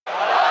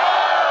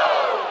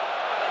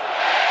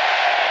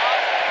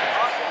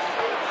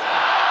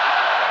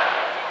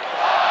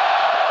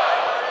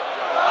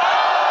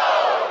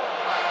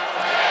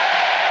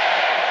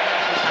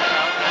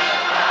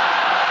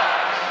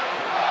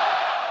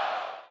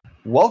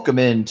Welcome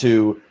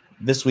into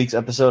this week's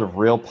episode of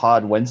Real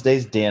Pod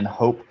Wednesdays. Dan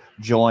Hope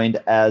joined,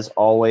 as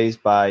always,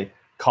 by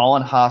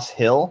Colin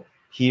Haas-Hill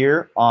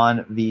here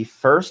on the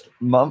first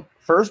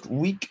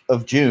week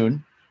of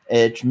June,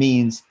 which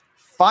means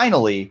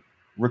finally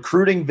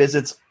recruiting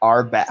visits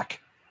are back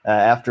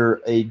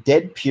after a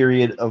dead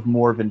period of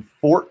more than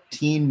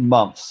 14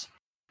 months.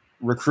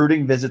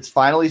 Recruiting visits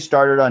finally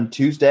started on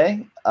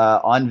Tuesday.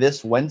 On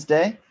this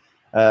Wednesday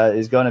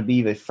is going to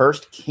be the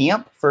first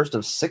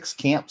of 6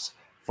 camps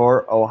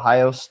for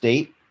Ohio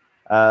State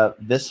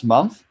this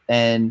month.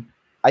 And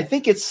I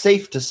think it's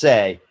safe to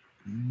say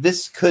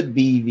this could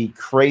be the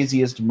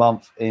craziest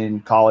month in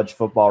college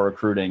football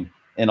recruiting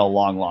in a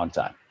long, long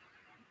time.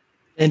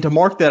 And to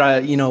mark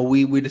that,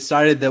 we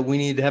decided that we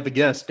needed to have a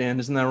guest, Dan.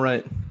 Isn't that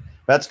right?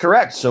 That's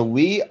correct. So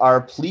we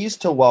are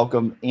pleased to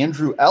welcome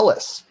Andrew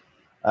Ellis,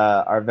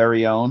 our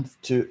very own,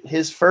 to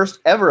his first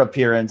ever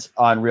appearance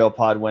on Real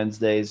Pod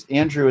Wednesdays.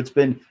 Andrew, it's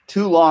been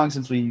too long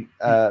since we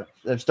have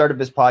started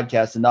this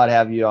podcast and not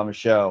have you on the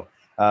show.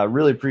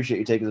 Really appreciate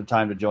you taking some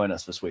time to join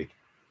us this week.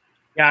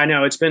 Yeah, I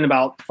know. It's been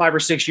about 5 or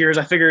 6 years.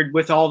 I figured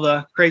with all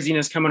the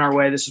craziness coming our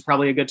way, this is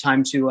probably a good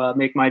time to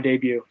make my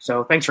debut.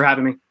 So thanks for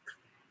having me.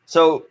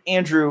 So,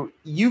 Andrew,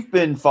 you've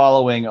been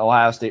following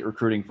Ohio State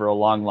recruiting for a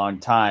long, long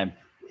time.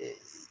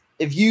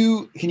 Can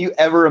you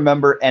ever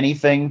remember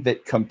anything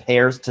that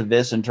compares to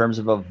this in terms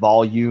of a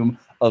volume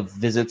of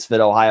visits that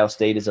Ohio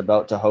State is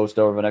about to host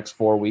over the next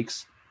 4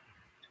 weeks?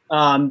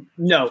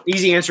 No.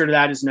 Easy answer to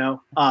that is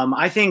no.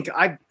 I think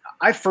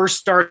I first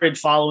started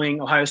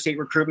following Ohio State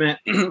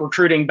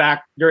recruiting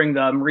back during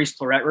the Maurice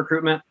Clarett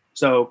recruitment.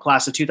 So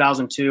class of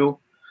 2002.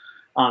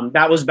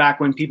 That was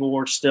back when people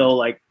were still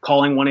like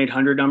calling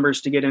 1-800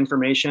 numbers to get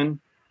information,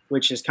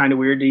 which is kind of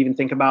weird to even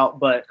think about,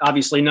 but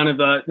obviously none of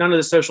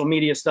the social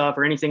media stuff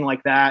or anything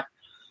like that.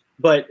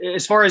 But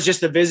as far as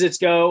just the visits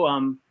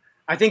go,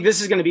 I think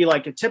this is going to be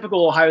like a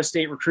typical Ohio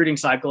State recruiting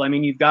cycle. I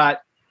mean, you've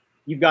got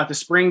the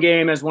spring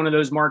game as one of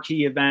those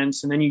marquee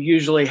events, and then you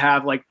usually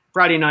have like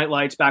Friday Night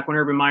Lights back when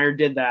Urban Meyer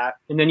did that.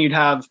 And then you'd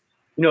have,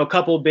 a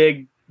couple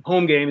big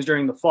home games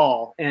during the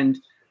fall. And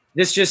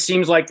this just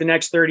seems like the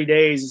next 30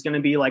 days is going to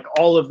be like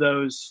all of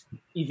those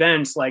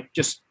events, like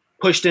just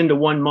pushed into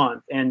 1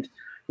 month. And,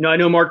 I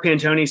know Mark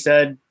Pantoni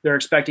said they're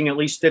expecting at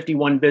least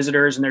 51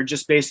 visitors, and they're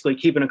just basically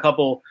keeping a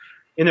couple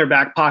in their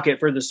back pocket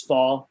for this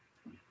fall.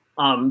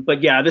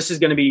 But yeah, it's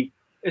going to be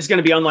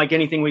unlike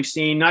anything we've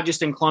seen, not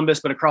just in Columbus,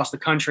 but across the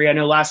country. I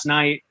know last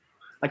night,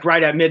 like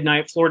right at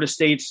midnight, Florida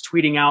State's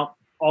tweeting out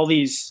all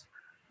these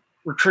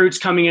recruits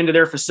coming into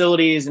their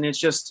facilities, and it's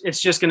just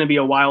going to be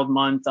a wild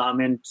month,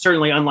 and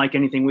certainly unlike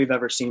anything we've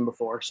ever seen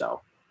before.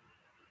 So,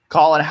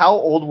 Colin, how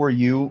old were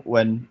you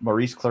when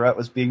Maurice Clarett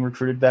was being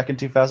recruited back in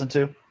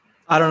 2002?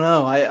 I don't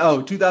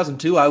know.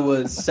 2002, I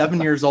was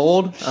 7 years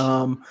old.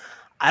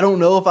 I don't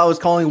know if I was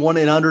calling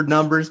 1-800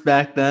 numbers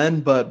back then,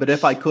 but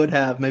if I could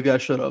have, maybe I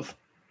should have.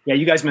 Yeah,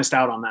 you guys missed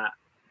out on that.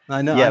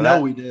 I know. Yeah, I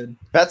know we did.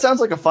 That sounds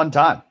like a fun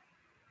time.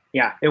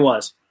 Yeah, it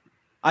was.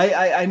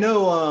 I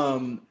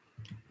know.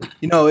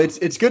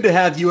 It's good to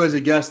have you as a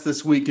guest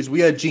this week because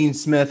we had Gene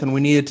Smith and we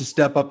needed to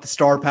step up the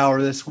star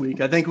power this week.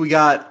 I think we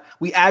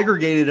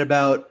aggregated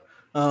about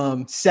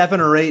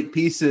 7 or 8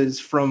 pieces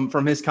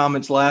from his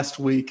comments last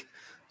week.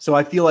 So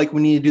I feel like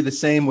we need to do the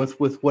same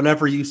with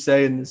whatever you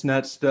say in this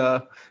next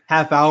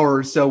half hour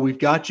or so. We've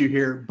got you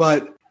here.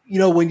 But,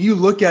 when you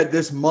look at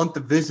this month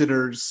of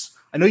visitors,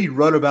 I know you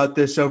wrote about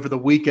this over the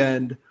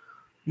weekend.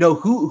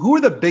 Who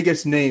are the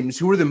biggest names?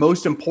 Who are the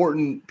most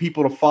important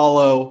people to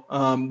follow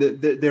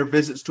their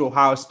visits to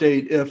Ohio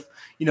State? If,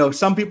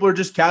 some people are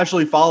just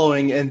casually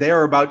following and they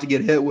are about to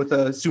get hit with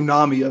a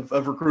tsunami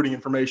of recruiting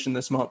information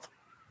this month.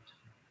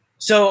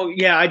 So,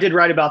 yeah, I did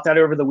write about that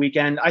over the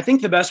weekend. I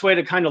think the best way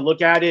to kind of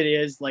look at it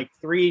is like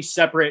 3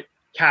 separate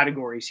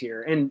categories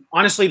here. And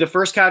honestly, the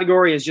first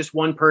category is just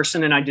one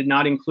person, and I did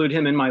not include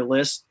him in my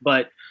list.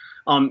 But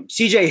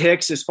CJ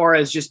Hicks, as far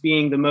as just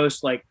being the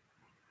most like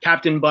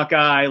Captain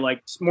Buckeye,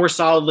 like more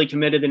solidly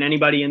committed than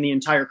anybody in the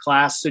entire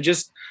class. So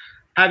just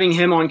having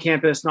him on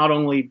campus, not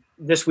only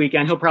this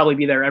weekend, he'll probably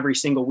be there every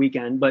single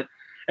weekend, but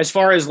as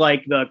far as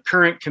like the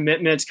current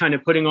commitments, kind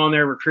of putting on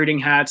their recruiting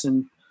hats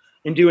and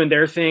doing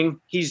their thing,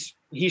 he's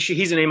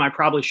a name I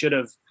probably should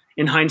have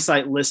in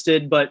hindsight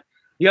listed. But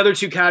the other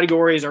 2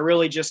 categories are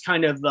really just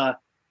kind of the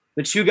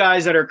 2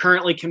 guys that are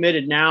currently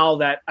committed now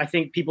that I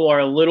think people are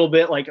a little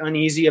bit like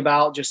uneasy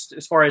about just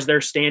as far as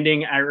their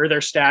standing or their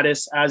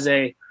status as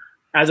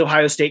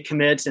Ohio State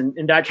commits. And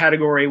in that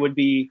category would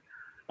be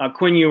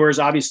Quinn Ewers,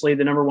 obviously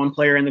the number 1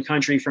 player in the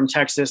country from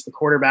Texas, the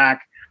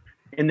quarterback.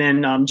 And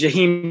then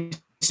Jaheim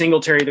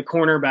Singletary, the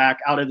cornerback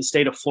out of the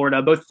state of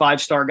Florida, both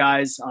 5-star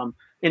guys.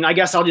 And I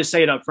guess I'll just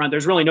say it up front.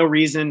 There's really no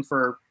reason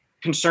for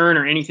concern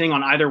or anything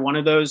on either one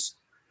of those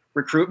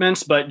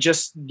recruitments, but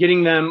just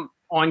getting them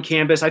on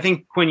campus. I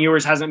think Quinn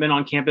Ewers hasn't been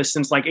on campus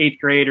since like 8th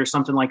grade or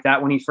something like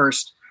that when he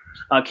first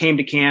came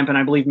to camp, and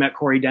I believe met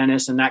Corey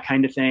Dennis and that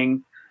kind of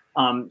thing.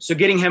 So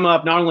getting him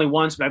up not only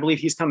once, but I believe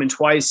he's coming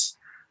twice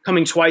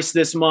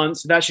this month.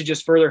 So that should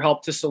just further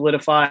help to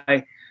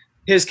solidify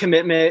his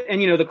commitment.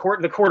 And,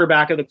 the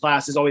quarterback of the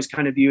class is always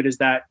kind of viewed as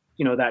that,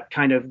 that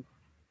kind of,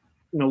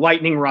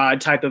 lightning rod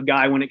type of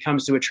guy when it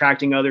comes to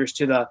attracting others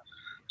to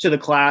the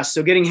class.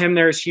 So getting him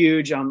there is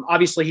huge.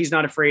 Obviously he's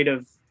not afraid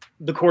of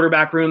the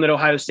quarterback room that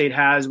Ohio State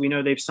has. We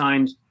know they've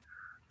signed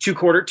two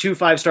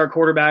 5-star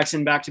quarterbacks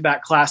in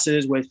back-to-back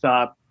classes with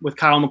Kyle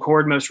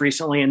McCord most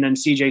recently, and then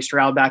CJ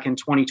Stroud back in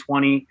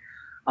 2020.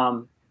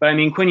 But I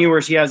mean, Quinn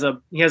Ewers, he has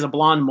a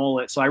blonde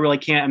mullet, so I really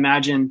can't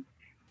imagine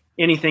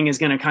anything is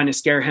going to kind of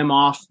scare him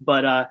off.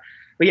 But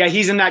yeah,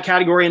 he's in that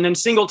category. And then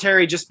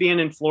Singletary, just being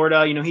in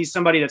Florida, he's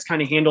somebody that's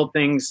kind of handled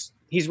things.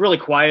 He's really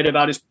quiet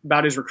about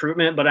his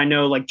recruitment, but I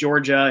know like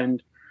Georgia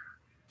and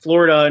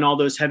Florida and all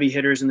those heavy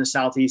hitters in the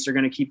Southeast are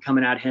going to keep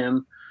coming at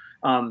him.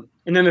 And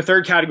then the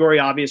third category,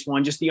 obvious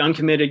one, just the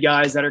uncommitted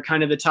guys that are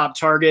kind of the top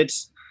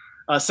targets.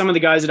 Some of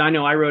the guys that I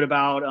know I wrote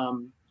about,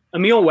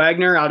 Emil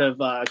Wagner out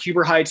of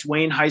Huber Heights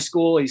Wayne High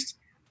School. It's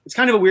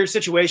kind of a weird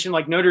situation.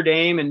 Like Notre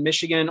Dame and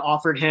Michigan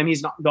offered him.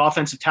 He's not the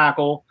offensive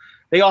tackle.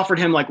 They offered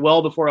him like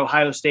well before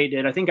Ohio State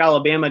did. I think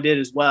Alabama did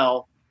as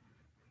well.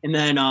 And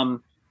then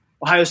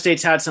Ohio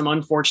State's had some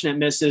unfortunate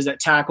misses at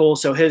tackle.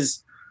 So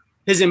his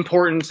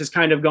importance has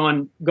kind of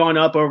gone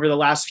up over the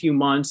last few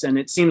months. And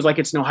it seems like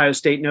it's an Ohio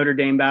State Notre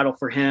Dame battle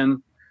for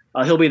him.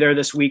 He'll be there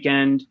this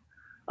weekend.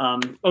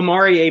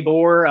 Omari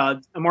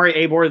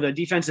Abor, the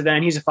defensive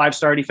end, he's a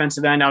 5-star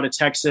defensive end out of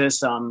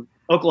Texas.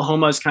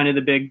 Oklahoma is kind of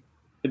the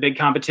big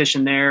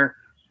competition there.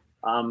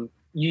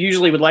 You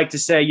usually would like to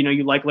say,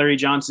 you like Larry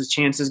Johnson's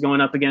chances going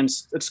up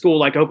against a school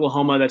like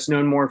Oklahoma that's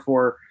known more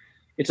for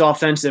its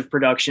offensive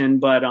production.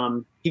 But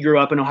he grew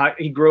up an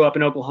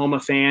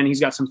Oklahoma fan. He's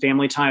got some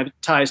family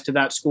ties to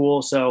that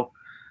school. So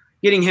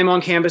getting him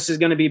on campus is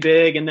going to be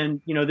big. And then,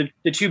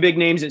 the two big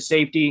names at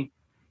safety,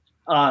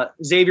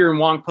 Xavier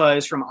Nwankpa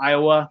is from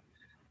Iowa.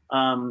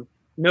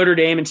 Notre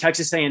Dame and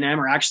Texas A&M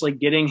are actually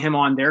getting him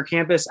on their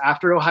campus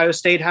after Ohio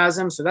State has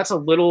him. So that's a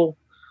little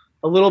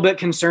bit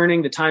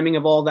concerning, the timing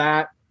of all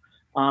that.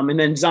 And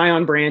then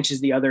Zion Branch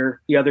is the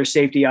other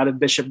safety out of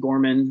Bishop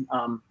Gorman.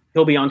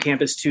 He'll be on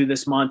campus too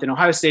this month, and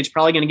Ohio State's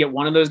probably going to get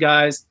one of those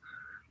guys.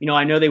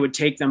 I know they would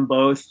take them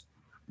both,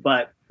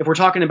 but if we're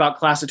talking about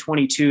class of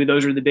 22,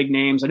 those are the big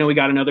names. I know we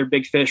got another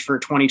big fish for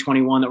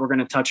 2021 that we're going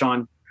to touch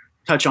on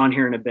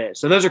here in a bit.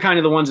 So those are kind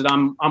of the ones that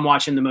I'm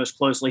watching the most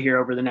closely here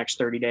over the next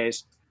 30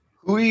 days.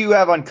 Who do you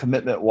have on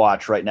commitment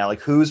watch right now?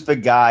 Like, who's the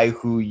guy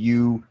who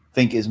you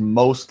think is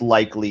most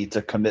likely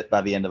to commit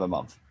by the end of the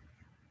month?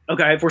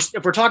 Okay,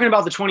 if we're talking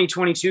about the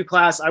 2022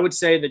 class, I would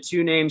say the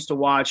two names to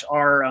watch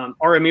are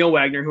Emil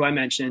Wagner, who I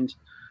mentioned.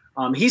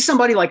 He's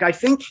somebody like I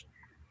think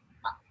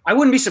I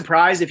wouldn't be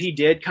surprised if he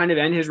did kind of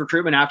end his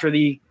recruitment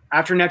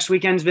after next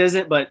weekend's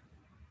visit, but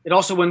it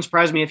also wouldn't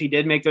surprise me if he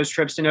did make those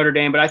trips to Notre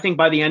Dame. But I think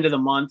by the end of the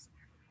month,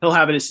 he'll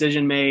have a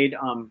decision made.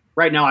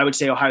 Right now, I would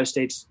say Ohio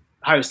State's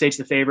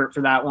the favorite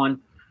for that one.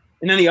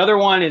 And then the other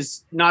one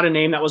is not a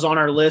name that was on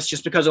our list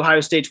just because Ohio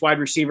State's wide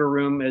receiver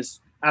room is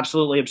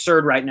absolutely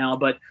absurd right now,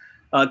 but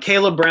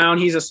Caleb Brown,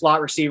 he's a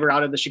slot receiver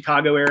out of the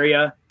Chicago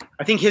area.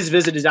 I think his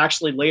visit is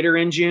actually later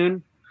in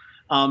June.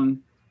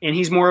 And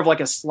he's more of like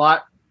a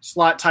slot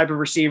type of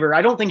receiver.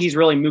 I don't think he's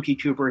really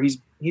Mookie Cooper. He's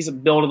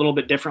built a little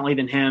bit differently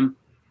than him.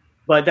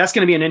 But that's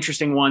going to be an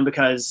interesting one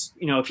because,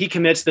 if he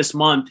commits this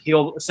month,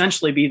 he'll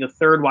essentially be the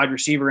third wide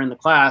receiver in the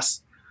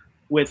class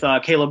with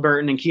Caleb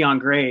Burton and Keon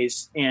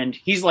Grays. And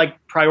he's like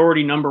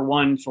priority number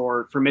one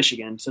for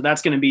Michigan. So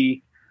that's going to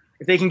be,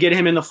 if they can get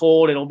him in the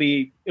fold, it'll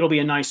be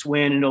a nice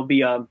win, and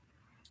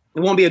it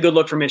won't be a good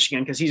look for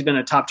Michigan because he's been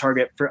a top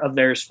target of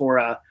theirs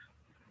for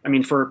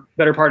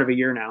better part of a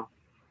year now.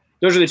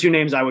 Those are the two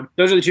names I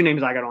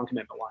got on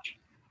commitment watch.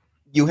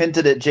 You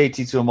hinted at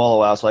JT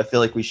Tuimoloau, so I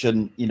feel like we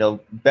shouldn't,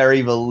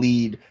 bury the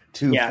lead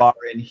too far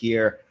in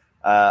here.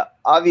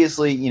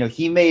 Obviously,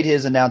 he made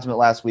his announcement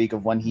last week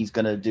of when he's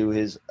going to do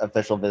his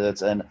official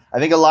visits. And I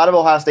think a lot of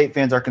Ohio State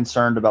fans are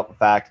concerned about the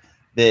fact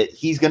that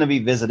he's going to be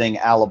visiting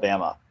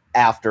Alabama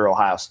after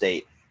Ohio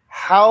State.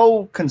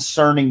 How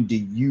concerning do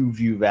you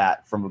view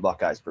that from a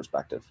Buckeyes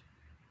perspective?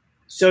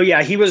 So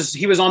yeah, he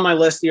was on my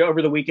list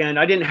over the weekend.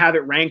 I didn't have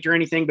it ranked or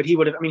anything, but he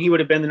would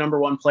have been the number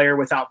one player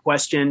without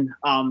question.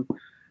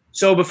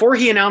 So before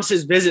he announced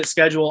his visit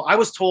schedule, I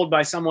was told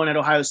by someone at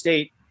Ohio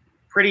State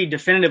pretty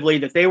definitively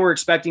that they were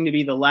expecting to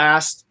be the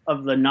last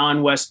of the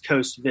non-West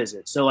Coast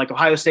visits. So like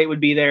Ohio State would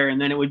be there, and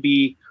then it would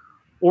be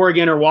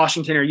Oregon or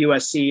Washington or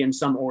USC in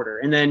some order.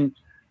 And then,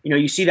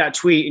 you see that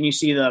tweet and you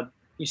see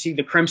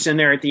the crimson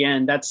there at the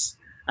end.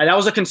 That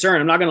was a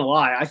concern. I'm not going to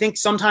lie. I think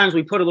sometimes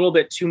we put a little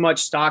bit too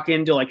much stock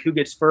into like who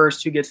gets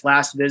first, who gets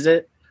last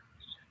visit.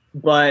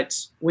 But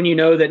when you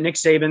know that Nick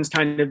Saban's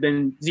kind of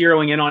been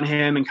zeroing in on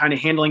him and kind of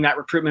handling that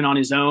recruitment on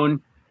his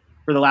own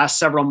for the last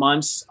several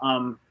months,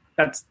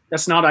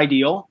 that's not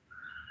ideal.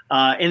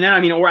 And then,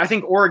 I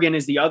think Oregon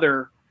is the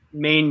other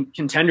main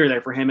contender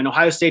there for him. And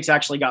Ohio State's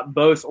actually got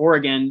both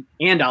Oregon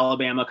and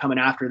Alabama coming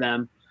after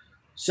them.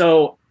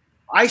 So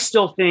I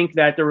still think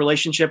that the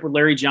relationship with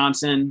Larry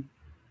Johnson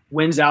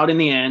wins out in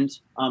the end.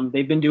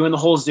 They've been doing the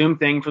whole Zoom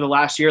thing for the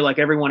last year like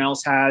everyone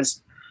else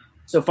has.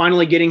 So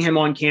finally getting him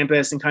on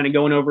campus and kind of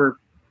going over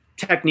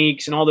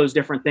techniques and all those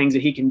different things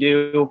that he can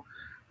do.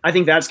 I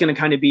think that's going to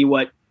kind of be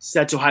what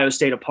sets Ohio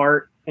State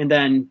apart. And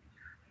then,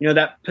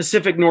 that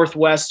Pacific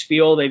Northwest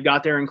feel they've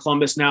got there in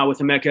Columbus now with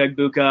Emeka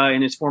Egbuka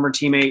and his former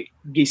teammate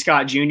Guy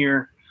Scott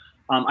Jr.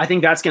 I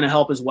think that's going to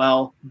help as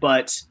well.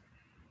 But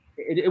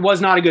it was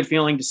not a good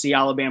feeling to see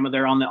Alabama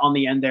there on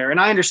the end there. And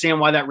I understand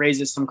why that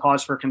raises some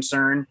cause for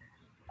concern.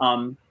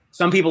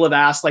 Some people have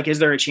asked, is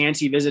there a chance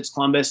he visits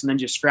Columbus and then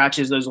just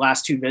scratches those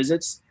last 2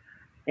 visits?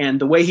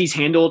 And the way he's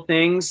handled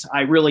things,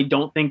 I really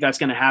don't think that's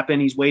going to happen.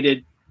 He's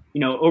waited,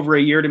 over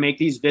a year to make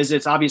these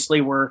visits.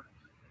 Obviously, we're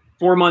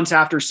 4 months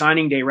after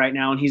signing day right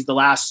now, and he's the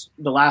last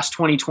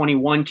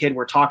 2021 kid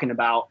we're talking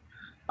about.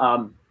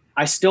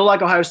 I still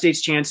like Ohio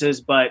State's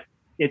chances, but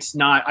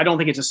I don't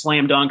think it's a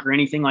slam dunk or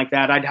anything like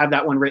that. I'd have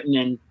that one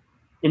written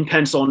in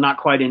pencil, not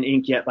quite in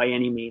ink yet by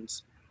any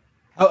means.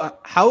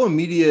 How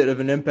immediate of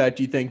an impact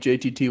do you think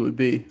JTT would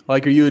be?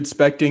 Are you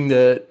expecting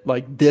that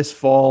this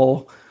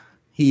fall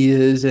he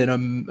is in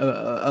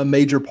a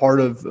major part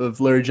of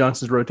Larry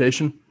Johnson's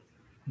rotation?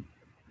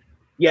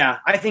 Yeah,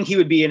 I think he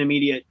would be an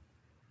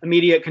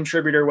immediate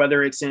contributor,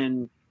 whether it's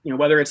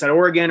whether it's at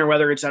Oregon or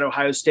whether it's at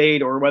Ohio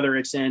State or whether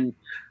it's in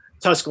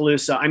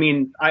Tuscaloosa. I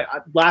mean,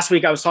 last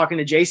week I was talking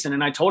to Jason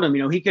and I told him,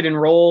 he could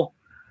enroll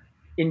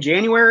in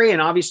January,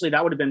 and obviously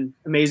that would have been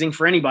amazing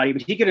for anybody,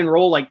 but he could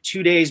enroll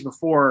 2 days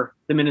before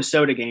the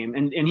Minnesota game.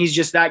 And he's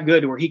just that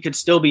good where he could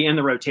still be in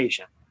the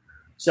rotation.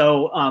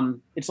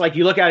 So it's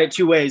you look at it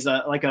 2 ways,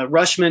 a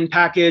Rushman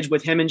package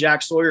with him and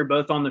Jack Sawyer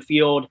both on the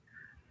field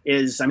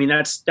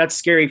that's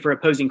scary for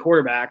opposing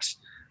quarterbacks.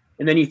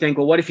 And then you think,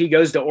 well, what if he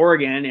goes to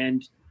Oregon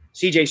and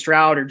CJ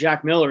Stroud or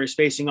Jack Miller is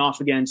facing off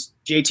against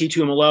JT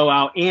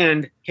Tuimoloau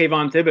and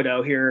Kayvon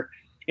Thibodeau here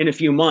in a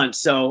few months.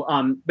 So,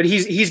 but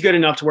he's good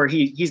enough to where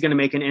he's going to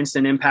make an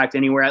instant impact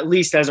anywhere, at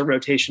least as a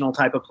rotational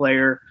type of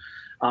player.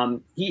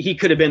 He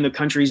could have been the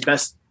country's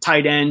best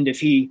tight end if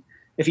he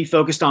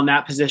focused on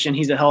that position.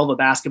 He's a hell of a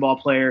basketball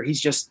player.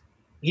 He's just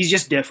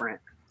different.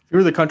 If you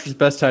were the country's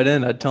best tight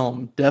end, I'd tell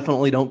him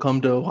definitely don't come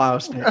to Ohio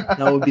State.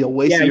 That would be a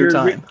waste of your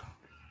time.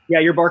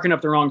 You're barking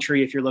up the wrong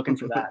tree if you're looking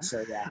for that.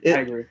 So I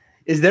agree.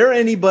 Is there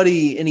any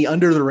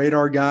under the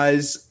radar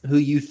guys who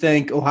you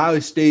think Ohio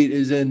State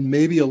is in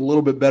maybe a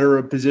little bit better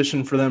a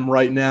position for them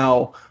right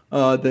now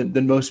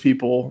than most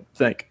people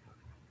think?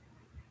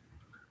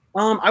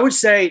 I would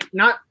say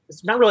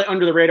it's not really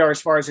under the radar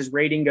as far as his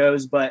rating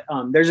goes, but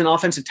there's an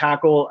offensive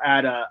tackle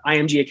at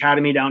IMG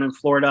Academy down in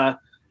Florida,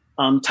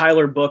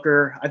 Tyler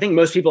Booker. I think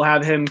most people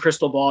have him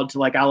crystal balled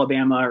to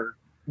Alabama or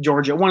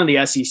Georgia, one of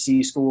the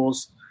SEC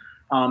schools.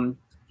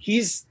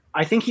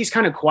 I think he's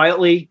kind of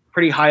quietly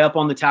pretty high up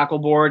on the tackle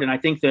board, and I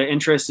think the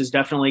interest is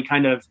definitely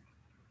kind of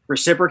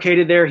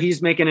reciprocated there.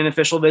 He's making an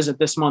official visit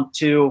this month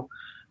too.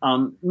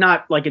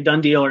 Not like a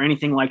done deal or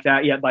anything like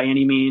that yet by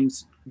any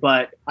means,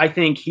 but I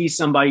think he's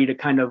somebody to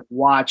kind of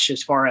watch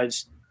as far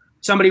as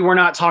somebody we're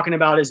not talking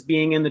about as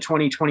being in the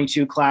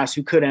 2022 class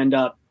who could end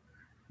up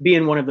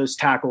being one of those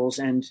tackles.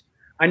 And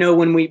I know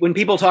when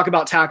people talk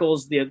about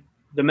tackles, the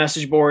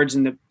message boards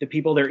and the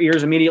people, their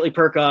ears immediately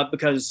perk up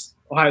because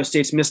Ohio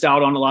State's missed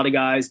out on a lot of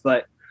guys,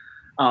 but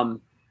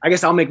I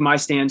guess I'll make my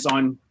stance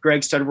on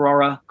Greg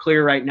Studrawa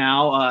clear right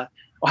now.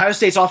 Ohio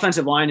State's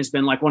offensive line has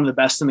been one of the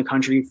best in the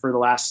country for the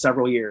last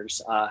several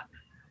years.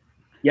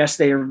 Yes,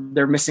 they're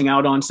missing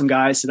out on some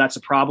guys, so that's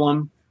a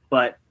problem.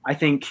 But I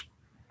think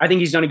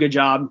he's done a good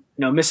job.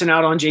 Missing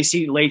out on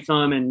J.C.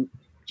 Latham and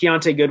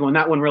Keontae Goodwin,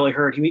 that one really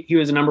hurt. He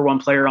was the number 1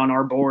 player on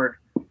our board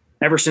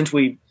ever since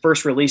we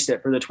first released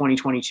it for the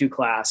 2022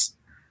 class.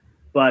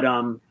 But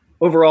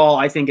overall,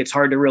 I think it's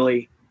hard to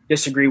really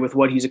disagree with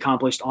what he's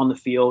accomplished on the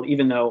field,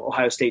 even though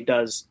Ohio State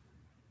has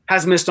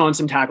missed on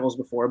some tackles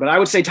before. But I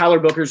would say Tyler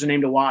Booker's a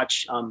name to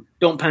watch.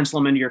 Don't pencil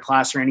him into your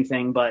class or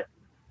anything, but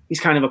he's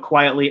kind of a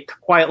quietly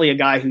a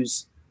guy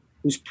whose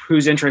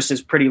interest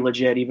is pretty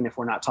legit, even if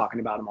we're not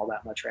talking about him all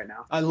that much right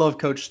now. I love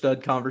Coach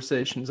Stud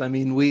conversations. I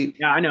mean,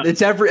 I know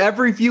it's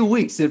every few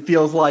weeks. It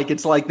feels like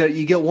that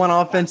you get one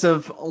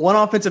offensive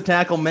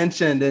tackle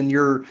mentioned, and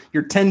you're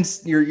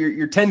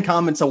 10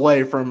 comments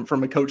away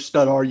from a Coach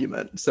Stud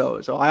argument.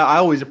 So I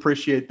always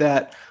appreciate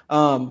that.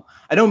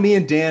 I know me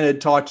and Dan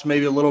had talked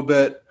maybe a little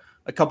bit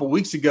a couple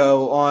weeks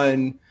ago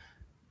on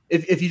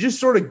if you just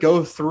sort of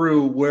go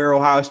through where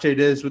Ohio State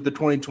is with the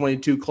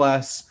 2022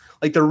 class.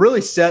 They're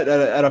really set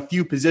at a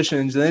few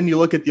positions. And then you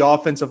look at the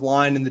offensive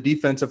line and the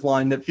defensive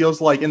line that feels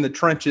like in the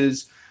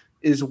trenches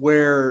is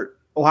where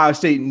Ohio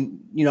State,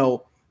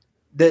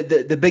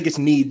 the biggest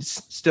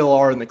needs still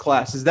are in the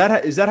class. Is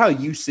that how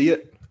you see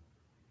it?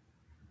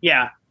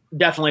 Yeah,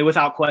 definitely.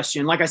 Without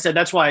question. Like I said,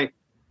 that's why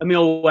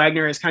Emil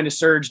Wagner has kind of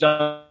surged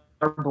up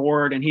our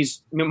board, and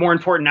he's more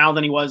important now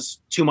than he was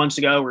 2 months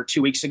ago or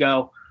 2 weeks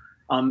ago.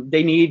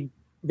 They need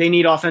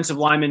offensive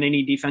linemen. They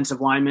need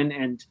defensive linemen.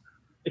 And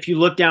if you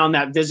look down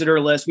that visitor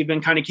list, we've been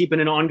kind of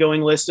keeping an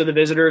ongoing list of the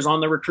visitors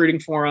on the recruiting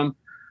forum.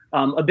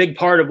 A big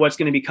part of what's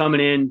going to be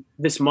coming in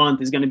this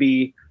month is going to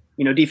be,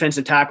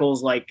 defensive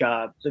tackles like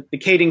the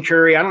Caden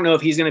Curry. I don't know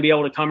if he's going to be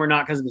able to come or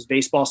not because of his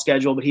baseball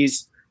schedule, but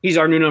he's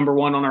our new number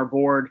 1 on our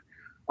board.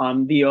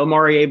 The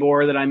Omari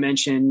Abor that I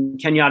mentioned,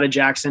 Kenyatta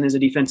Jackson is a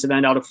defensive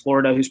end out of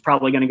Florida who's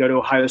probably going to go to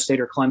Ohio State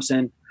or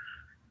Clemson.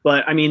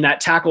 But I mean, that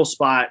tackle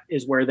spot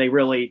is where they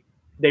really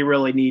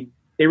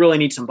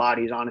need some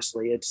bodies.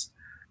 Honestly, it's,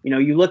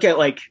 you look at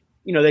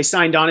they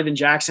signed Donovan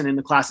Jackson in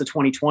the class of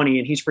 2020,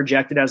 and he's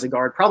projected as a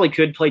guard. Probably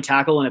could play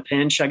tackle in a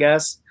pinch, I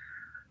guess.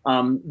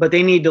 But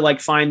they need to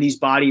find these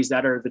bodies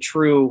that are the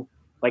true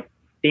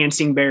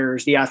dancing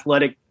bears, the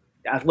athletic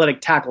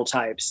tackle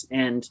types,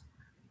 and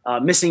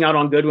missing out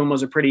on Goodwin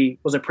was a pretty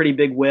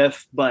big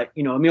whiff. But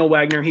Emil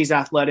Wagner, he's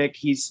athletic.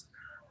 He's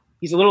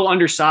a little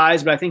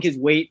undersized, but I think his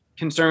weight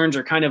concerns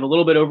are kind of a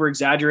little bit over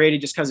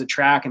exaggerated just because of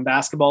track and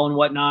basketball and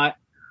whatnot.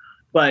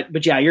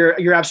 But yeah,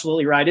 you're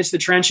absolutely right. It's the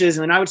trenches,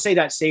 and then I would say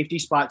that safety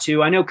spot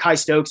too. I know Kai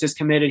Stokes is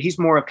committed. He's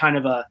more of kind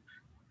of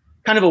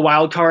a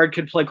wild card.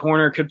 Could play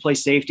corner, could play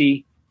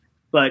safety.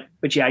 But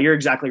yeah, you're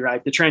exactly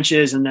right. The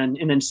trenches and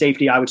then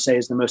safety, I would say,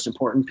 is the most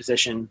important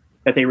position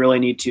that they really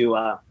need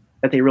to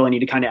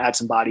kind of add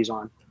some bodies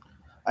on.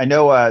 I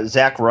know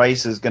Zach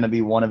Rice is going to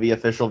be one of the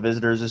official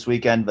visitors this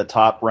weekend, the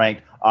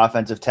top-ranked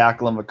offensive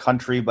tackle in the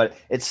country. But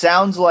it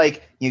sounds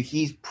like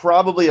he's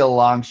probably a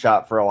long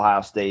shot for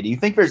Ohio State. Do you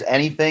think there's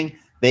anything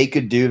they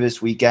could do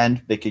this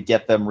weekend that could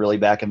get them really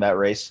back in that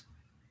race?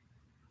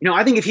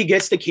 I think if he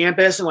gets to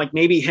campus and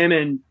maybe him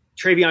and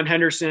Travion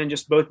Henderson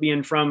just both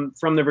being from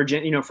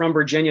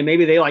Virginia,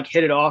 maybe they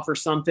hit it off or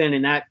something,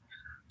 and that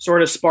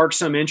sort of sparks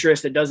some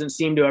interest that doesn't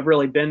seem to have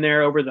really been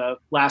there over the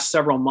last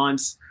several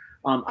months.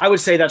 I would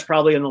say that's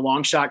probably in the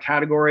long shot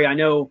category. I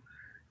know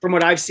from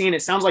what I've seen,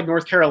 it sounds like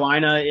North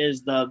Carolina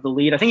is the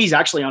lead. I think he's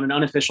actually on an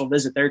unofficial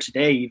visit there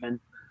today even.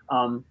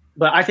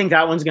 But I think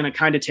that one's going to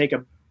kind of take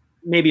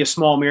maybe a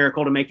small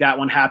miracle to make that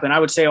one happen. I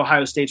would say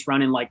Ohio State's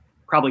running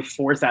probably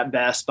fourth at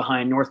best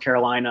behind North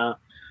Carolina,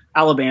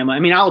 Alabama. I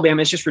mean,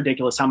 Alabama, it's just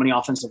ridiculous how many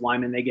offensive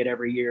linemen they get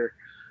every year,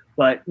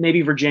 but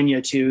maybe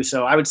Virginia too.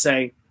 So I would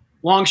say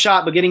long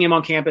shot, but getting him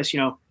on campus,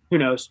 who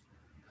knows?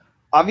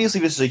 Obviously,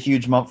 this is a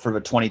huge month for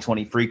the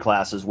 2023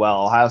 class as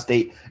well. Ohio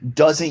State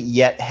doesn't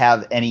yet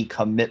have any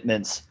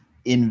commitments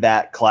in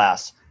that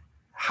class.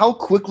 How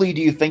quickly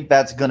do you think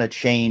that's going to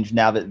change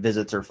now that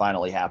visits are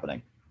finally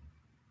happening?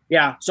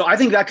 Yeah, so I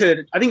think that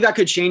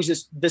could change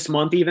this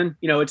month even.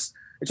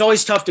 It's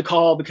always tough to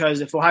call because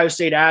if Ohio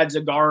State adds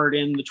a guard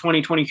in the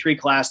 2023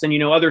 class,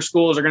 then other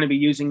schools are going to be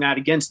using that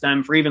against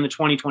them for even the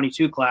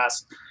 2022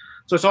 class.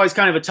 So it's always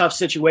kind of a tough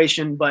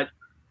situation. But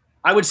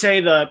I would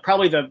say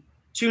probably the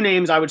two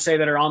names I would say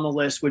that are on the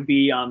list would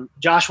be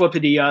Joshua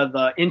Padilla,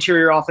 the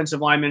interior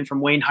offensive lineman from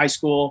Wayne High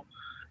School.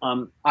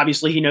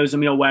 Obviously, he knows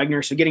Emil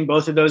Wagner, so getting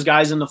both of those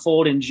guys in the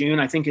fold in June,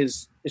 I think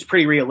is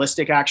pretty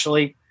realistic.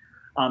 Actually,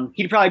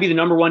 he'd probably be the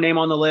number one name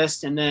on the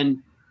list, and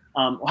then.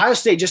 Ohio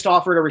State just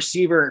offered a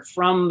receiver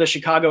from the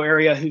Chicago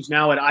area who's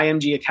now at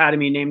IMG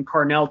Academy named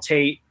Carnell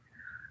Tate.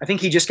 I think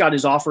he just got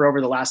his offer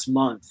over the last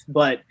month,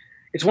 but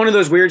it's one of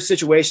those weird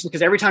situations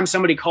because every time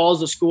somebody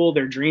calls a school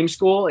their dream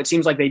school, it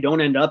seems like they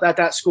don't end up at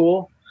that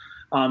school.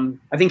 I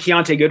think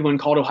Keontae Goodwin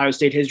called Ohio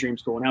State his dream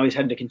school. Now he's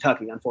heading to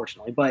Kentucky,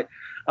 unfortunately. But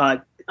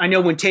I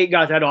know when Tate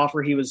got that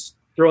offer, he was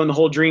throwing the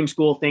whole dream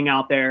school thing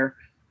out there.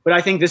 But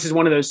I think this is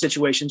one of those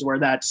situations where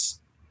that's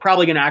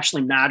probably going to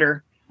actually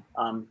matter.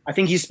 I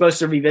think he's supposed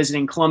to be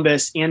visiting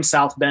Columbus and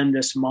South Bend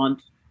this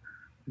month,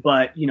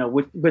 but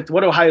with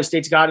what Ohio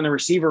State's got in the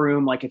receiver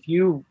room, if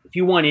you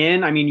want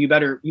in, I mean, you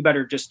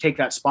better just take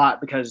that spot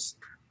because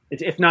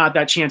if not,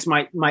 that chance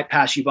might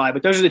pass you by.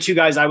 But those are the two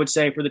guys I would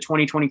say for the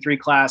 2023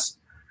 class,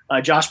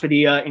 Josh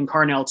Padilla and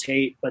Carnell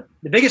Tate. But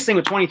the biggest thing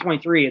with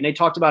 2023, and they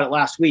talked about it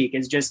last week,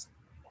 is just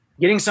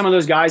getting some of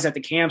those guys at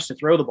the camps to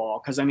throw the ball.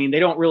 Cause I mean, they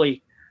don't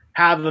really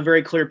have a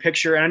very clear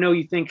picture. And I know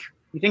you think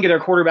of their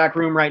quarterback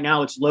room right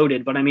now, it's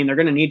loaded, but I mean, they're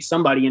going to need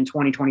somebody in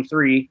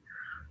 2023.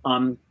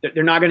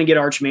 They're not going to get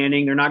Arch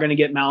Manning. They're not going to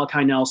get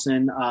Malachi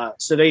Nelson.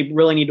 So they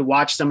really need to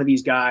watch some of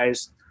these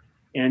guys.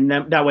 And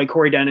that way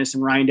Corey Dennis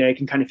and Ryan Day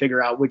can kind of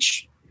figure out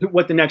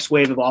what the next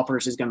wave of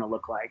offers is going to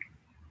look like.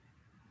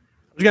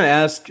 I was going to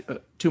ask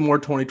two more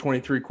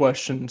 2023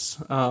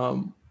 questions.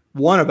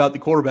 One about the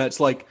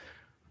quarterbacks.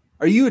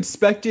 Are you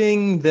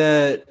expecting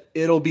that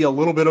it'll be a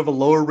little bit of a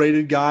lower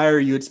rated guy? Or are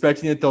you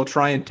expecting that they'll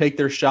try and take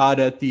their shot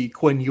at the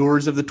Quinn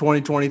Ewers of the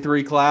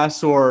 2023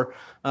 class? Or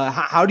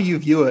how do you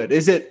view it?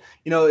 Is it,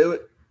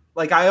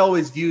 I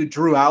always view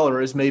Drew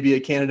Aller as maybe a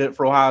candidate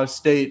for Ohio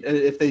State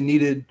if they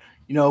needed,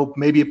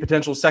 maybe a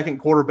potential second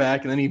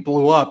quarterback, and then he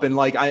blew up. And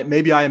I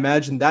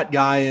imagine that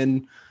guy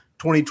in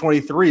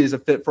 2023 is a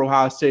fit for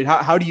Ohio State.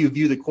 How do you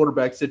view the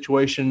quarterback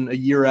situation a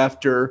year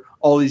after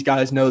all these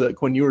guys know that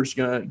Quinn Ewers is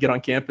going to get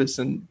on campus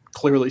and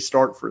clearly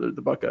start for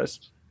the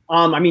Buckeyes?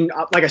 I mean,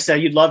 like I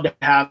said, you'd love to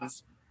have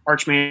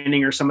Arch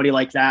Manning or somebody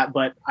like that,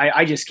 but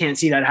I just can't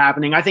see that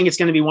happening. I think it's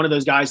going to be one of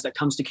those guys that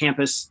comes to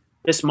campus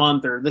this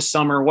month or this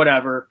summer or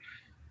whatever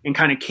and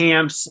kind of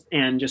camps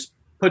and just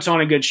puts on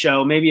a good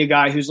show. Maybe a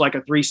guy who's like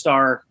a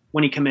 3-star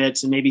when he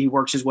commits, and maybe he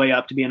works his way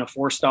up to being a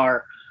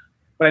 4-star.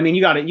 But I mean,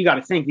 you got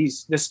to think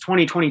this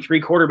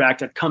 2023 quarterback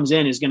that comes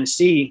in is going to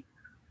see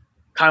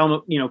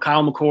Kyle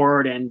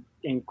McCord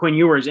and Quinn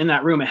Ewers in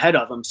that room ahead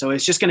of him. So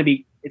it's just going to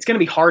be it's going to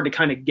be hard to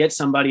kind of get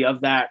somebody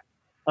of that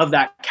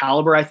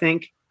caliber, I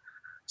think.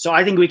 So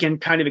I think we can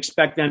kind of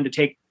expect them to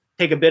take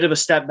a bit of a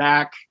step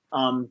back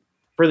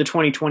for the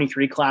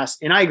 2023 class.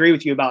 And I agree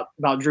with you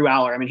about Drew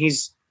Aller. I mean,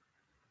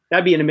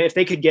 if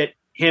they could get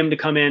him to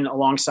come in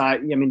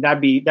alongside, I mean,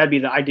 that'd be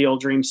the ideal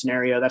dream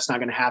scenario. That's not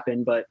going to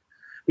happen, but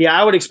yeah,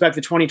 I would expect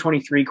the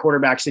 2023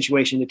 quarterback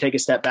situation to take a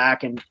step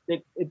back, and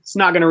it's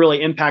not going to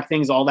really impact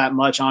things all that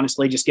much,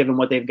 honestly, just given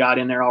what they've got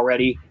in there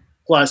already.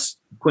 Plus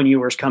Quinn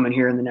Ewers coming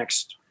here in the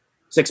next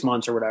 6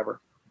 months or whatever.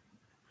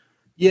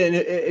 Yeah, and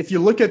if you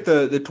look at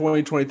the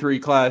 2023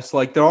 class,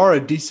 like there are a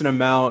decent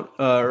amount,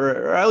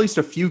 or at least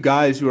a few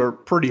guys who are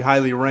pretty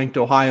highly ranked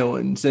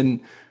Ohioans, and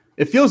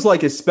it feels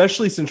like,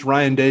 especially since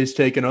Ryan Day's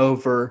taken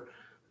over,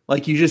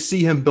 like you just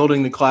see him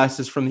building the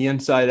classes from the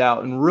inside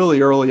out, and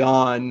really early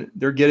on,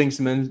 they're getting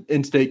some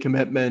in-state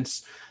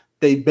commitments.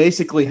 They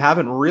basically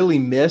haven't really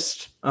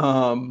missed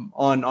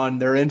on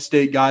their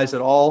in-state guys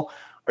at all.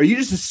 Are you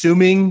just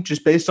assuming,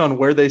 just based on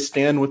where they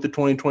stand with the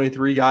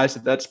 2023 guys,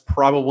 that that's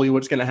probably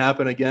what's going to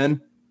happen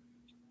again?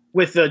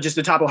 With just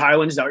the top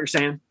Ohioans, is that what you're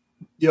saying?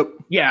 Yep.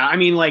 Yeah, I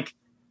mean, like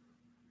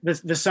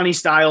the Sonny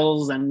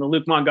Styles and the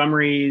Luke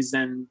Montgomerys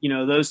and,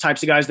 those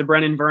types of guys, the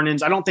Brennan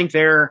Vernons, I don't think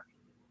they're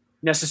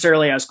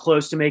necessarily as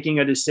close to making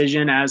a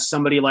decision as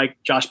somebody like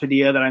Josh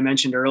Padilla that I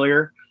mentioned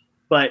earlier.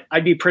 But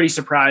I'd be pretty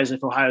surprised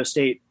if Ohio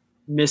State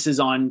misses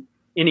on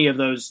any of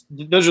those.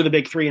 Those are the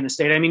big three in the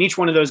state. I mean, each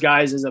one of those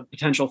guys is a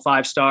potential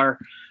 5-star.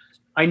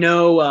 I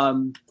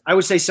know I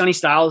would say Sonny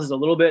Styles is a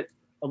little bit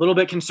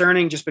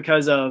concerning just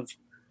because of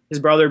his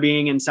brother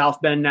being in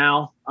South Bend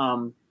now.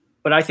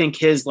 But I think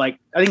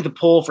the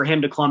pull for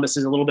him to Columbus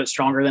is a little bit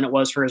stronger than it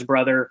was for his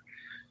brother.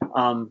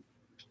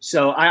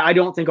 So I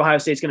don't think Ohio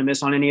State's going to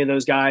miss on any of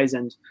those guys.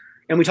 And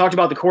we talked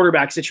about the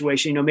quarterback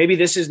situation. Maybe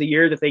this is the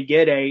year that they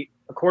get a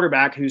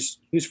quarterback who's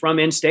from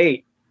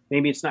in-state.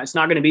 Maybe it's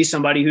not going to be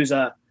somebody who's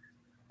a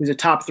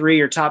top 3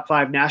 or top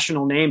 5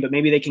 national name, but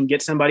maybe they can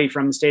get somebody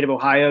from the state of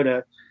Ohio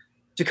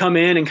to come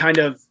in and kind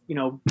of,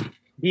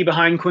 be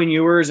behind Quinn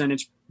Ewers. And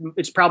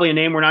it's probably a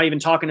name we're not even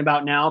talking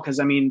about now. Cause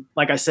I mean,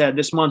 like I said,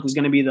 this month is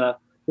going to be the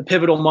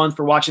pivotal month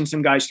for watching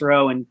some guys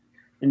throw and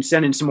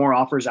sending some more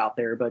offers out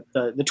there. But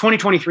the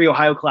 2023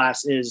 Ohio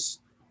class is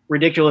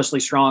ridiculously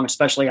strong,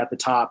 especially at the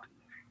top.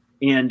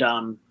 And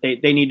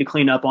they need to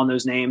clean up on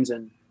those names,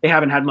 and they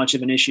haven't had much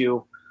of an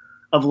issue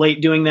of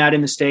late doing that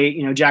in the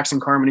state. Jackson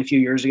Carman a few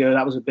years ago,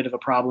 that was a bit of a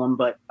problem.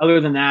 But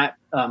other than that,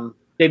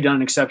 they've done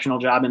an exceptional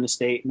job in the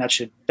state, and that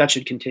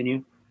should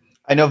continue.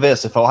 I know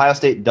this. If Ohio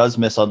State does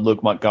miss on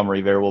Luke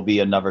Montgomery, there will be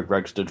another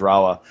Greg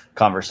Studrawa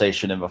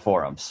conversation in the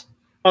forums.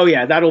 Oh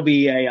yeah, that would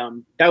be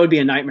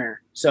a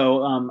nightmare.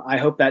 So I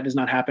hope that does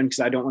not happen because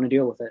I don't want to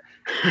deal with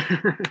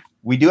it.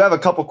 We do have a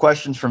couple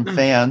questions from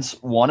fans.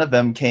 One of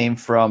them came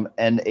from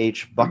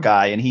NH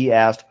Buckeye, and he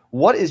asked,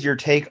 "What is your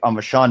take on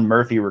the Sean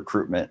Murphy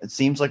recruitment? It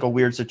seems like a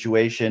weird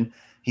situation.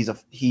 I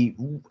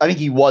think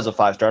he was a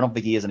 5-star. I don't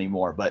think he is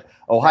anymore, but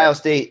Ohio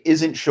State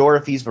isn't sure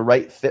if he's the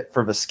right fit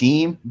for the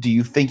scheme. Do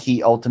you think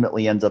he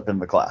ultimately ends up in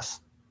the class?"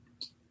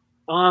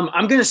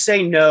 I'm going to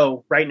say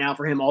no right now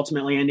for him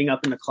ultimately ending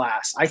up in the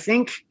class. I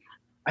think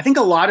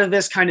a lot of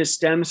this kind of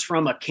stems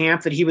from a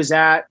camp that he was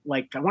at,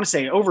 like I want to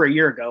say over a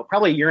year ago,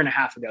 probably a year and a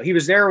half ago. He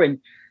was there when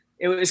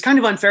it was kind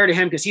of unfair to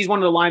him because he's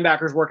one of the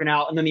linebackers working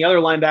out. And then the other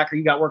linebacker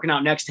you got working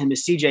out next to him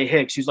is CJ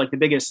Hicks, who's like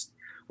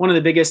one of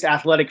the biggest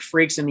athletic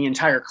freaks in the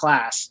entire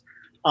class.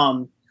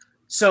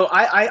 So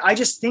I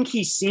just think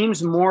he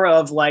seems more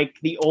of like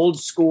the old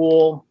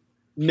school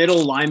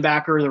middle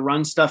linebacker, the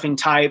run stuffing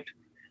type.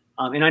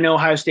 And I know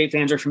Ohio State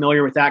fans are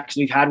familiar with that because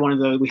we had one of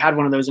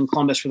those in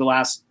Columbus for the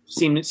last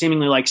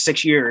seemingly like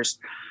 6 years.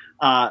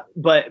 But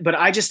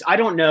I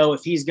don't know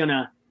if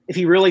if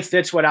he really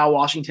fits what Al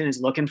Washington is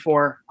looking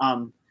for.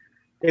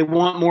 They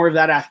want more of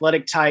that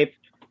athletic type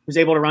who's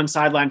able to run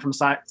sideline from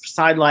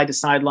sideline to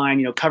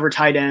sideline, cover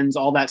tight ends,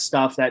 all that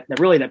stuff that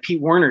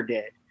Pete Werner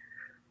did.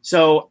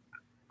 So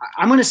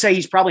I'm going to say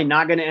he's probably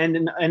not going to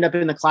end up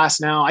in the class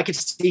now. I could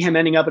see him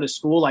ending up at a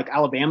school like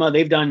Alabama.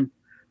 They've done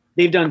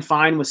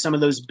fine with some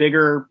of those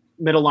bigger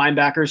middle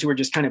linebackers who are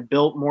just kind of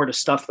built more to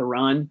stuff the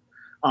run.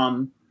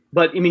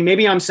 But I mean,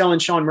 maybe I'm selling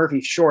Sean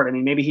Murphy short. I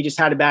mean, maybe he just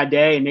had a bad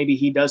day and maybe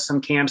he does some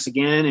camps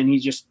again and he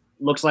just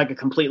looks like a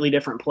completely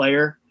different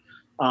player.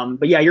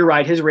 But yeah, you're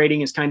right. His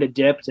rating is kind of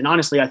dipped. And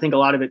honestly, I think a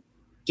lot of it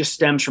just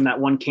stems from that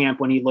one camp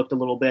when he looked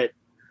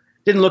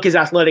didn't look as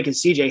athletic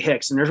as CJ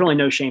Hicks. And there's really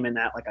no shame in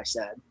that, like I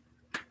said.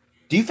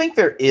 Do you think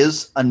there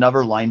is another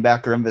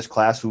linebacker in this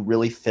class who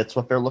really fits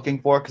what they're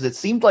looking for? Because it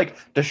seemed like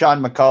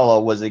Deshaun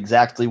McCullough was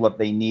exactly what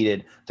they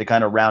needed to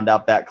kind of round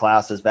out that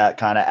class as that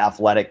kind of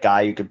athletic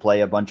guy who could play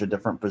a bunch of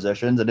different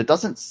positions. And it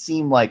doesn't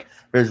seem like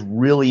there's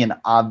really an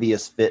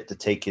obvious fit to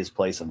take his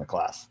place in the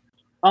class.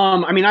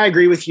 I mean, I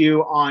agree with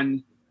you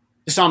on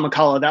Deshaun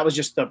McCullough. That was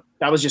just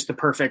the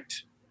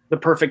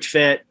perfect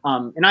fit.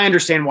 And I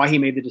understand why he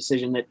made the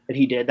decision that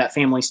he did. That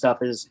family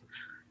stuff is,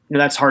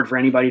 that's hard for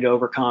anybody to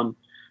overcome.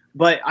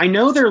 But I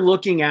know they're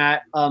looking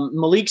at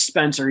Malik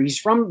Spencer. He's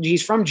from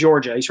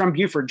Georgia. He's from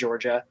Buford,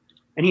 Georgia.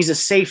 and he's a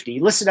safety,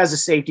 listed as a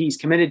safety. He's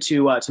committed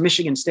to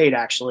Michigan State,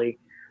 actually.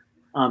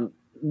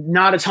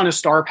 Not a ton of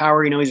star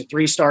power. He's a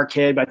 3-star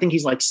kid, but I think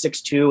he's like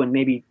 6'2" and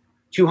maybe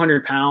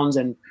 200 pounds.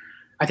 And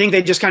I think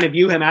they just kind of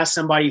view him as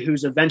somebody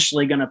who's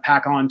eventually going to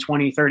pack on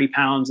 20, 30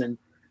 pounds and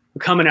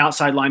become an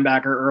outside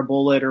linebacker or a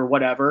bullet or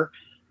whatever.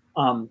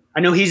 I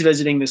know he's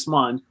visiting this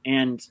month,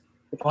 and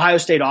if Ohio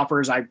State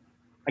offers, I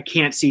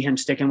can't see him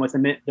sticking with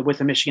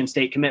the Michigan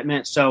State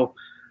commitment. So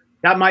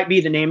that might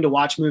be the name to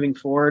watch moving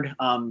forward.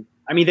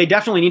 They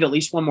definitely need at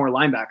least one more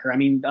linebacker.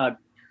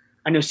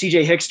 I know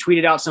CJ Hicks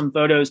tweeted out some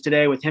photos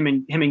today with him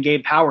and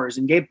Gabe Powers,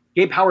 and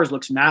Gabe Powers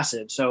looks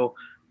massive. So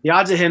the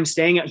odds of him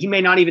he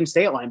may not even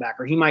stay at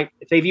linebacker. He might,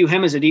 if they view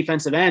him as a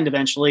defensive end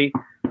eventually,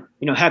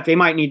 heck, they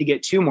might need to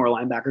get 2 more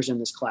linebackers in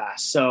this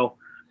class. So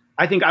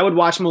I think I would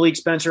watch Malik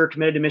Spencer,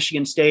 committed to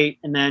Michigan State.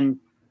 And then,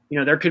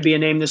 there could be a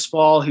name this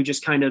fall who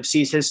just kind of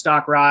sees his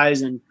stock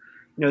rise, and,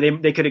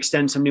 they could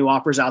extend some new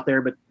offers out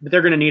there, but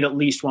they're going to need at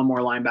least one more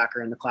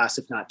linebacker in the class,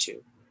 if not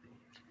 2.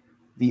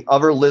 The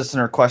other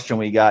listener question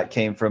we got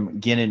came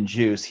from Ginnon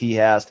Juice. He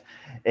asked,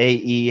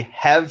 AE,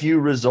 have you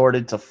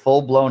resorted to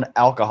full-blown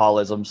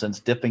alcoholism since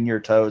dipping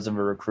your toes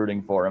into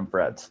recruiting forum,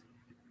 Freds?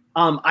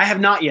 I have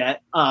not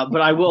yet,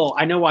 but I will.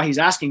 I know why he's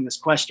asking this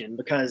question,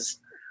 because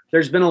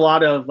there's been a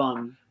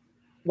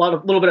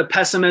little bit of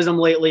pessimism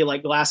lately,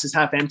 like glass is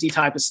half empty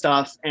type of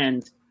stuff.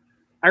 And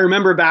I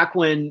remember back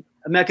when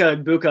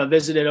Emeka Egbuka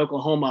visited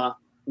Oklahoma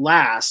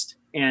last,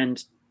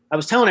 and I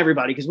was telling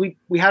everybody, because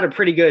we had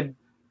pretty good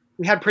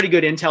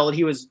intel that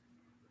he was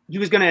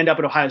going to end up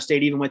at Ohio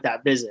State even with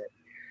that visit.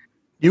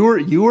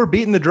 You were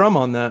beating the drum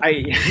on that.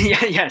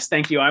 Yes,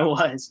 thank you. I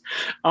was,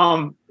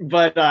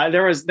 but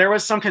there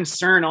was some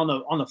concern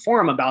on the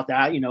forum about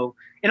that,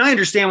 and I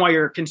understand why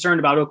you're concerned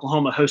about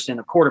Oklahoma hosting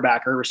a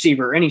quarterback or a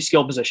receiver or any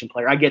skill position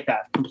player. I get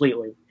that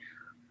completely,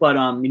 but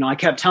I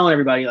kept telling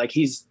everybody, like,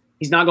 he's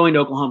not going to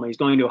Oklahoma, he's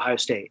going to Ohio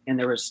State, and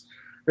there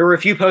were a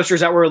few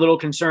posters that were a little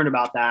concerned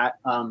about that,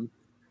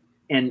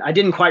 and I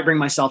didn't quite bring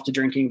myself to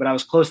drinking, but I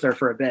was close there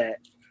for a bit.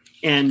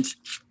 And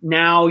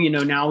now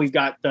we've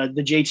got the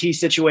JT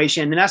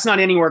situation, and that's not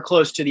anywhere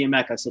close to the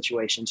Emeka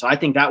situation. So I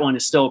think that one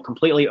is still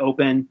completely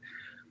open.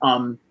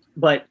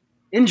 But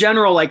in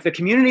general, like, the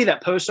community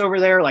that posts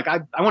over there, like,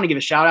 I want to give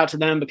a shout out to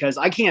them, because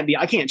I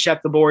can't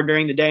check the board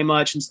during the day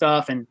much and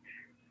stuff. And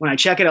when I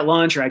check it at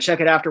lunch or I check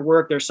it after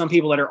work, there's some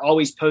people that are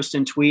always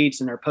posting tweets,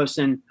 and they're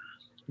posting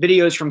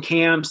videos from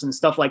camps and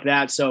stuff like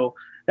that. So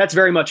that's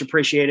very much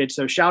appreciated.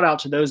 So shout out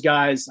to those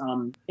guys.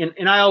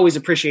 And I always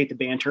appreciate the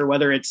banter,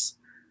 whether it's,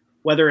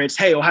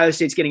 hey, Ohio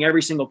State's getting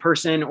every single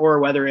person, or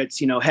whether it's,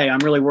 hey, I'm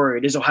really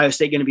worried, is Ohio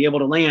State going to be able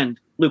to land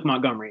Luke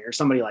Montgomery or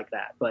somebody like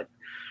that? But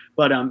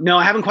no,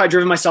 I haven't quite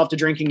driven myself to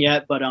drinking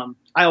yet, but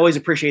I always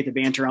appreciate the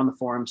banter on the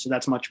forum. So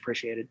that's much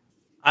appreciated.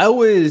 I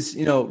always,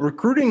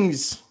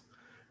 recruiting's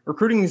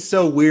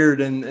so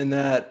weird, and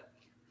that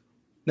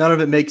none of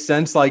it makes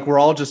sense. Like, we're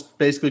all just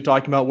basically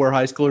talking about where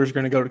high schoolers are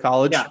going to go to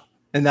college. Yeah.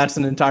 And that's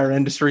an entire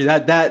industry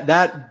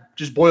that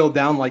just boiled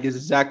down, like, is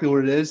exactly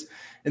what it is.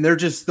 And they're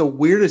just the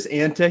weirdest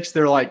antics.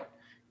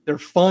 They're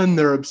fun,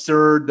 they're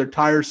absurd, they're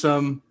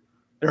tiresome,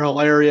 they're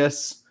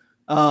hilarious.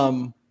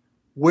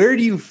 Where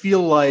do you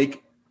feel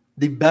like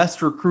the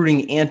best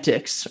recruiting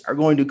antics are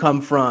going to come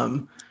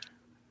from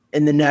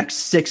in the next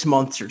 6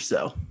 months or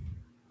so?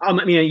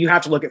 You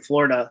have to look at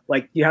Florida.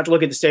 Like, you have to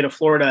look at the state of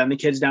Florida and the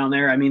kids down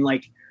there.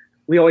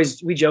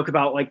 We joke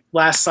about, like,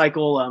 last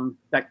cycle,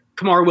 that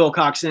Kamar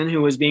Wilcoxon,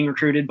 who was being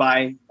recruited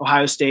by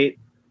Ohio State,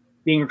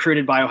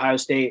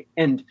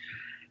 and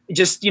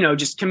just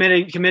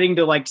committing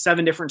to like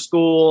 7 different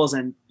schools,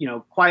 and,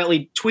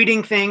 quietly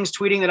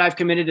tweeting that I've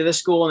committed to this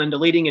school and then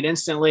deleting it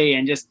instantly.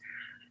 And just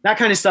that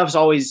kind of stuff is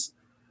always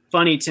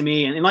funny to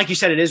me. And like you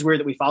said, it is weird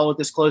that we follow it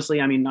this closely.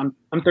 I'm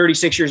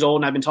 36 years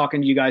old, and I've been talking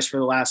to you guys for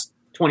the last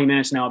 20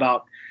 minutes now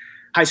about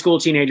high school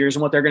teenagers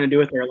and what they're going to do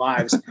with their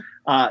lives.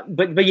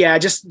 But yeah,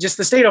 just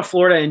the state of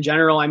Florida in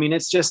general.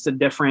 It's just a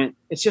different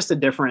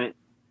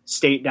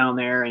state down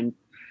there, and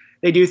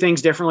they do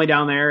things differently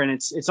down there, and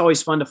it's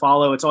always fun to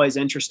follow. It's always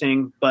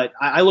interesting, but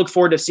I look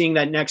forward to seeing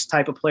that next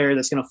type of player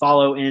that's going to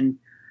follow in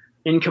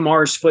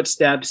Kamar's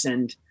footsteps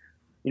and,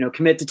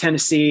 commit to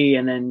Tennessee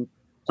and then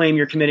claim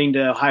you're committing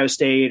to Ohio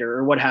State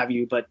or what have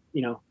you. But,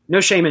 no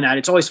shame in that.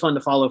 It's always fun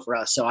to follow for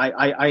us. So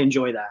I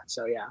enjoy that.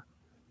 So, yeah.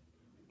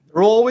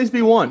 There will always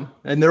be one,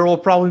 and there will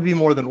probably be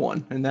more than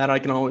one, and that I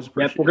can always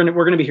appreciate. Yep,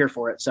 we're gonna be here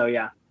for it. So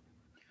yeah.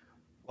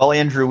 Well,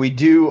 Andrew, we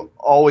do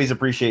always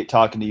appreciate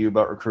talking to you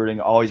about recruiting.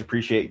 Always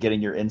appreciate getting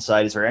your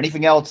insight. Is there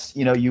anything else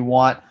you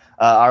want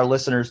our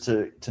listeners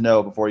to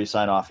know before you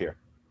sign off here?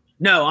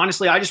 No,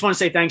 honestly, I just want to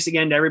say thanks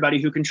again to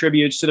everybody who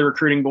contributes to the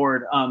recruiting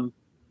board.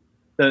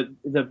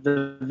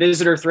 The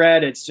visitor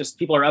thread, it's just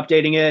people are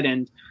updating it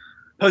and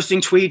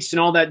posting tweets and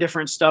all that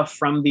different stuff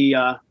from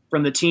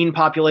the teen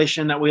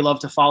population that we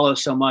love to follow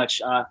so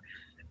much.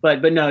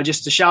 But no,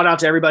 just a shout out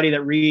to everybody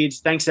that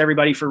reads. Thanks to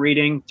everybody for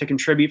reading,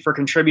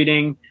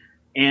 contributing.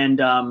 And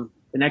the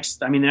next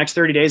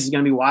 30 days is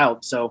going to be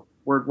wild. So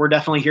we're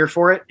definitely here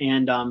for it.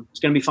 And it's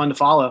going to be fun to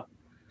follow.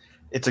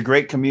 It's a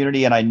great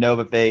community, and I know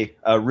that they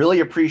really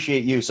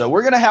appreciate you. So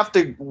we're going to have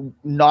to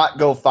not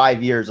go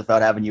 5 years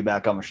without having you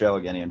back on the show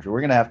again, Andrew.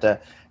 We're going to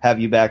have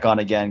you back on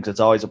again because it's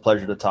always a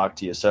pleasure to talk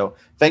to you. So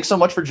thanks so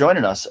much for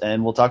joining us,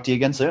 and we'll talk to you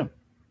again soon.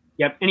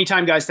 Yep.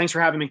 Anytime, guys. Thanks for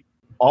having me.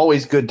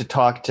 Always good to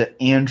talk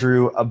to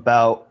Andrew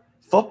about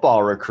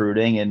football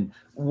recruiting, and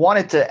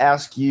wanted to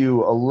ask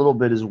you a little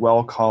bit as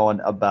well, Colin,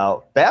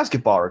 about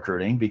basketball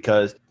recruiting,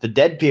 because the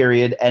dead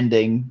period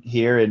ending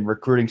here and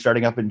recruiting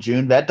starting up in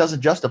June, that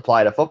doesn't just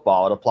apply to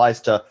football. It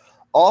applies to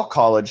all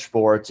college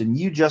sports. And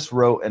you just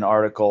wrote an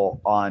article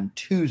on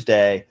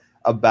Tuesday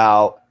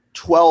about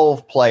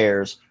 12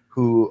 players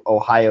who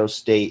Ohio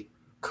State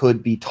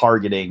could be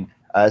targeting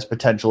as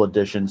potential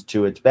additions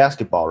to its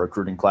basketball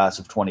recruiting class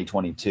of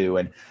 2022.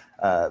 And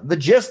the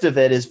gist of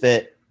it is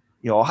that,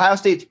 Ohio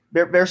State's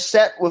they're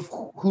set with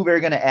who they're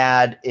going to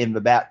add in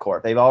the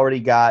backcourt. They've already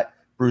got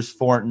Bruce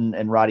Thornton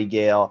and Roddy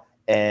Gale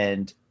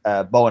and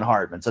Bowen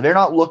Hardman. So they're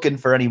not looking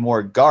for any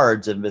more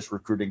guards in this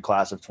recruiting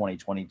class of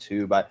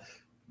 2022. But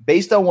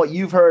based on what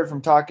you've heard from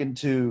talking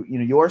to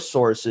your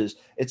sources,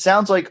 it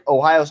sounds like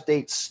Ohio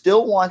State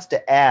still wants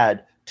to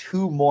add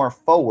 2 more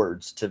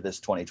forwards to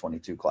this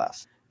 2022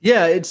 class.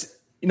 Yeah, it's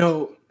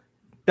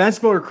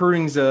basketball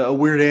recruiting is a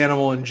weird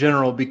animal in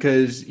general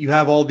because you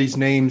have all these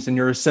names and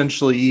you're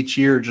essentially each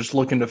year just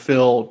looking to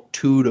fill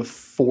 2 to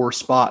 4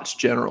 spots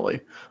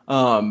generally.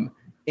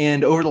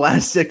 And over the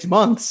last 6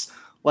 months,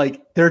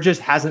 there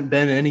just hasn't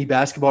been any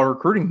basketball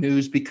recruiting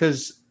news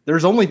because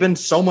there's only been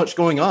so much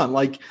going on.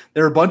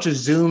 There are a bunch of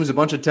Zooms, a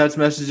bunch of text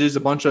messages, a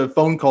bunch of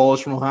phone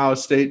calls from Ohio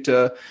State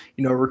to,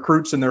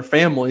 recruits and their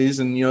families.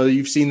 And,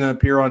 you've seen them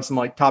appear on some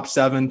top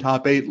 7,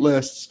 top 8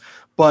 lists.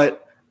 But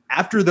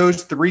after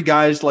those 3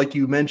 guys, like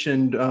you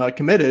mentioned,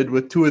 committed,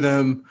 with 2 of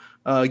them,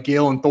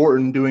 Gale and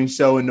Thornton, doing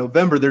so in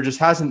November, there just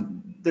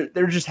hasn't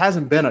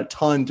been a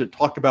ton to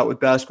talk about with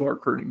basketball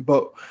recruiting.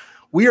 But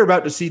we are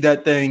about to see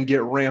that thing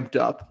get ramped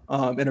up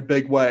in a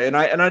big way. And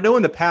I know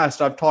in the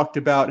past I've talked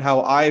about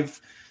how I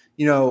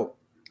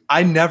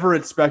never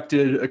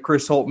expected a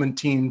Chris Holtmann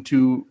team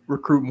to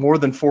recruit more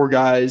than 4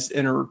 guys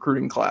in a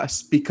recruiting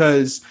class,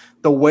 because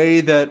the way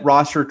that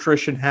roster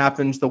attrition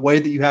happens, the way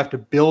that you have to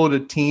build a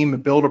team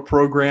and build a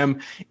program,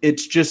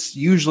 it's just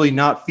usually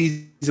not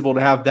feasible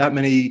to have that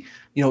many,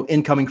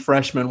 incoming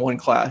freshmen in one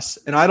class.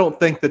 And I don't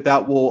think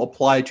that will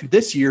apply to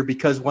this year,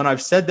 because when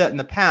I've said that in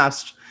the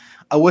past,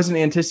 I wasn't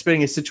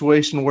anticipating a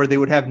situation where they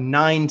would have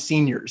 9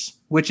 seniors,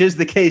 which is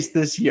the case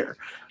this year.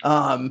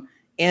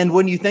 And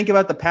when you think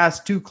about the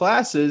past 2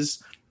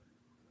 classes,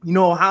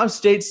 Ohio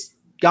State's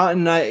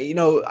gotten,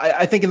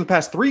 I think in the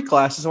past 3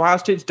 classes, Ohio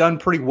State's done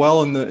pretty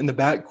well in the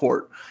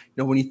backcourt.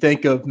 When you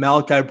think of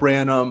Malachi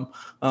Branham,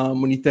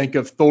 when you think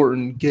of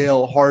Thornton,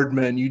 Gale,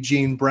 Hardman,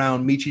 Eugene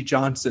Brown, Michi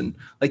Johnson,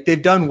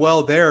 they've done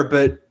well there.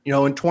 But, in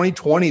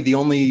 2020, the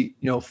only,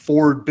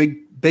 forward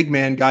big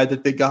man guy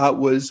that they got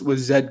was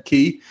Zed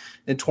Key.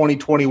 In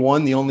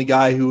 2021, the only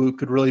guy who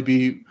could really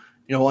be,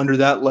 under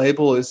that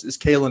label is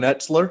Kalen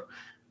Etzler.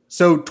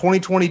 So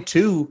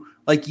 2022,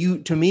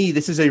 to me,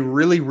 this is a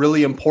really,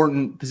 really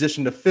important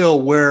position to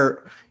fill,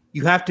 where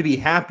you have to be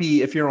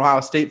happy if you're an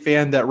Ohio State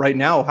fan that right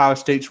now Ohio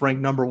State's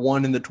ranked number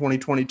 1 in the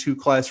 2022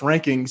 class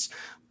rankings.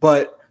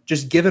 But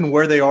just given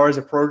where they are as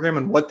a program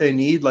and what they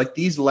need,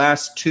 these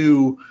last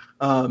two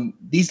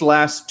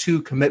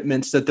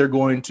commitments that they're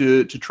going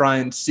to try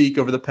and seek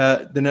over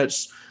the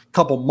next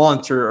couple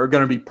months are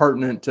going to be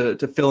pertinent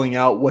to filling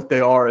out what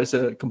they are as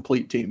a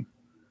complete team.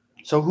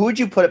 So who would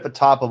you put at the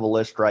top of a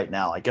list right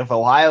now? If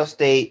Ohio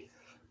State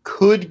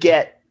could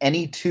get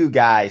any 2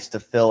 guys to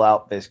fill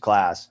out this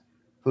class,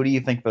 who do you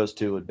think those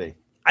 2 would be?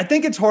 I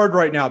think it's hard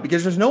right now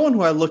because there's no one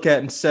who I look at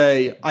and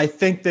say, I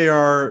think they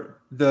are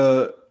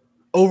the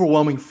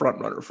overwhelming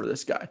front runner for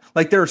this guy.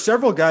 There are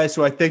several guys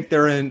who I think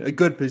they're in a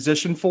good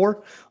position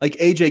for,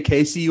 AJ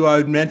Casey, who I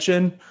would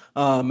mention,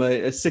 a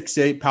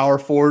 6'8" power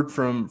forward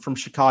from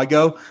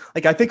Chicago.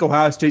 I think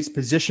Ohio State's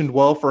positioned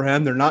well for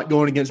him. They're not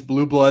going against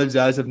blue bloods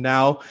as of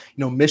now.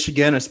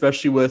 Michigan,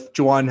 especially with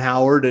Juwan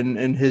Howard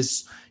and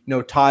his,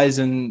 ties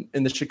in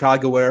the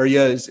Chicago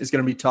area is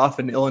going to be tough.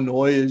 And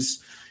Illinois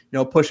is,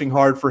 pushing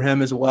hard for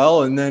him as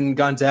well. And then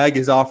Gonzaga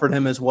has offered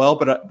him as well,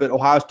 but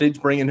Ohio State's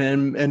bringing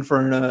him in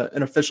for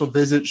an official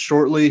visit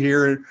shortly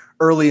here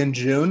early in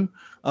June.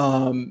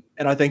 And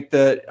I think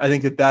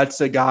that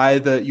that's a guy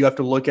that you have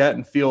to look at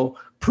and feel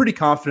pretty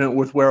confident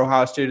with where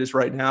Ohio State is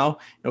right now.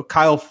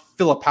 Kyle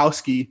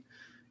Filipowski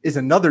is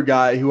another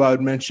guy who I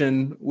would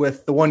mention,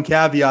 with the one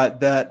caveat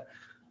that,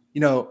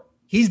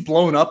 he's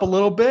blown up a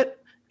little bit.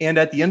 And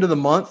at the end of the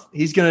month,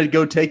 he's going to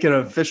go take an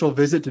official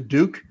visit to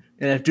Duke.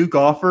 And if Duke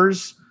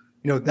offers,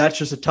 that's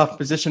just a tough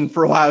position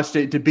for Ohio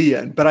State to be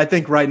in. But I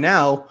think right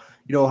now,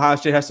 Ohio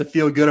State has to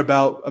feel good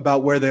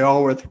about where they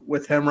are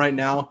with him right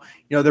now.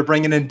 They're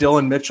bringing in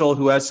Dylan Mitchell,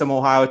 who has some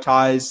Ohio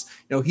ties.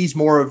 He's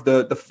more of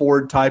the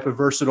forward type, a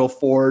versatile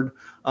forward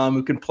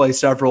who can play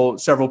several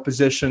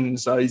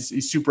positions.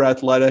 He's super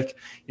athletic.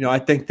 I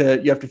think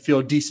that you have to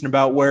feel decent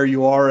about where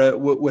you are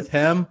with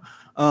him.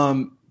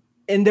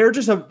 And they're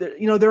just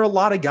there are a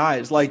lot of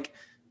guys.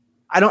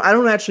 I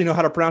don't actually know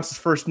how to pronounce his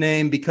first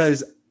name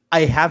because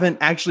I haven't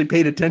actually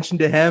paid attention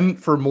to him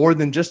for more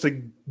than just a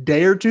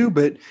day or two,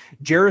 but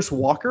Jarris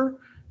Walker,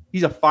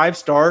 he's a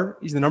 5-star.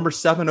 He's the number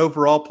 7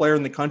 overall player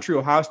in the country.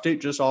 Ohio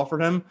State just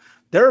offered him.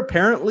 They're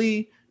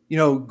apparently,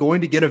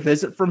 going to get a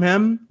visit from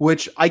him,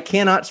 which I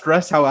cannot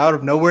stress how out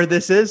of nowhere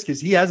this is because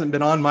he hasn't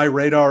been on my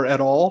radar at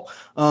all.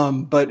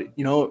 But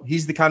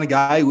he's the kind of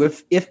guy who,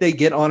 if they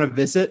get on a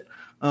visit,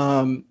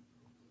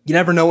 you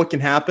never know what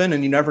can happen,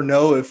 and you never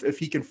know if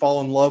he can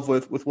fall in love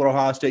with what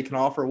Ohio State can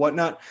offer or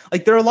whatnot.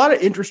 Like, there are a lot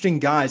of interesting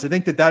guys. I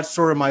think that's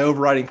sort of my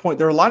overriding point.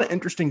 There are a lot of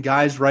interesting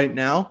guys right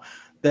now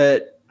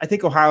that I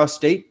think Ohio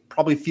State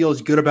probably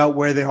feels good about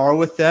where they are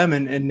with them.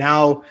 And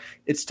now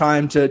it's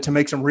time to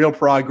make some real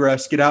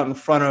progress, get out in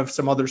front of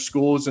some other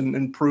schools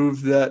and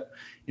prove that,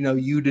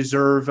 you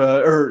deserve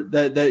or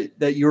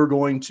that you're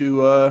going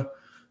to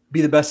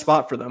be the best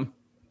spot for them.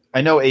 I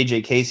know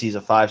AJ Casey's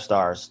a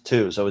 5-stars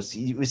too. So was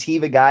he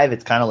the guy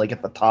that's kind of like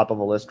at the top of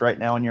a list right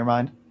now in your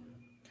mind?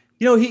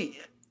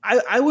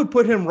 I would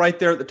put him right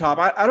there at the top.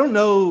 I don't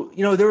know.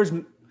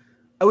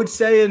 I would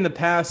say in the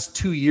past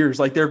 2 years,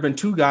 like there have been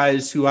 2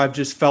 guys who I've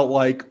just felt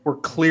like were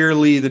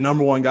clearly the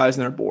number 1 guys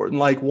in their board. And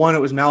like one,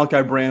 it was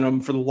Malachi Branham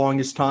for the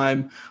longest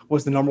time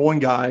was the number 1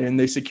 guy and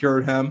they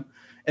secured him.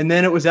 And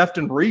then it was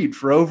Efton Reed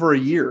for over a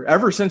year.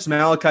 Ever since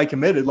Malachi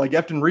committed, like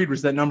Efton Reed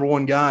was that number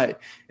 1 guy.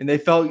 And they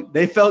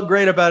felt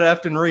great about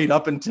Efton Reed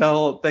up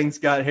until things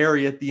got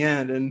hairy at the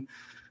end. And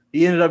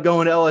he ended up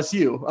going to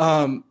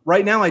LSU.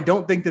 Right now, I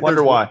don't think that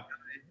Wonder why.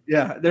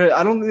 I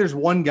don't think there's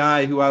one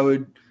guy who I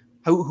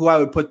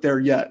would put there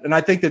yet. And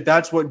I think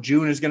that's what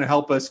June is going to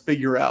help us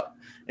figure out.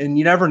 And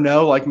you never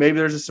know, like maybe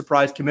there's a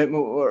surprise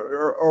commitment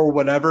or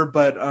whatever.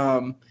 But,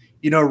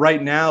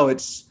 right now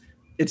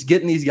it's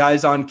getting these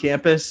guys on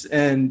campus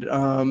and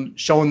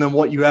showing them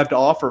what you have to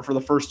offer for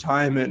the first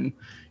time in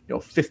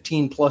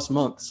 15 plus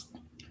months.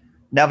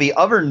 Now, the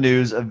other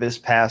news of this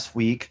past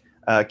week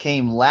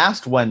came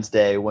last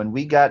Wednesday when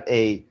we got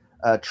a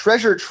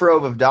treasure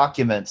trove of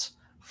documents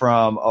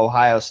from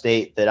Ohio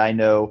State that I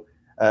know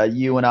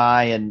you and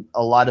I and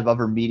a lot of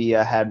other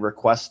media had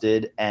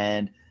requested,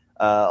 and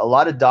a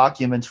lot of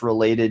documents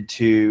related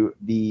to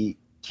the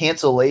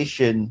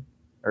cancellation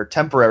or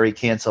temporary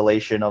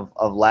cancellation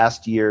of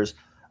last year's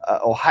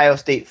Ohio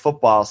State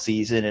football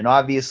season. And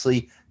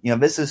obviously,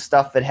 this is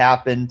stuff that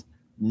happened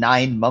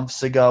 9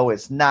 months ago.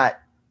 It's not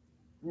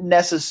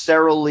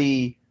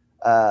necessarily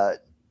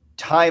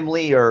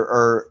timely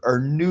or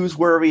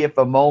newsworthy at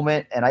the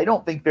moment. And I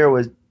don't think there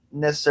was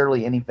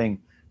necessarily anything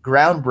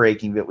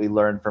groundbreaking that we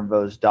learned from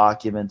those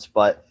documents,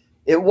 but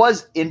it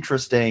was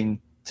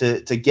interesting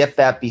to get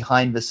that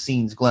behind the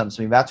scenes glimpse.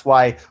 I mean, that's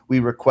why we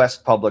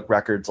request public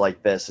records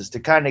like this, is to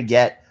kind of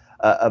get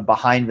a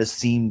behind the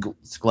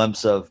scenes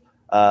glimpse of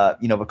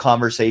the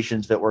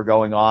conversations that were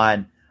going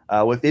on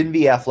within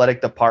the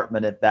athletic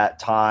department at that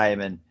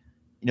time. And,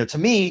 to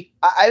me,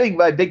 I think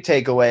my big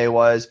takeaway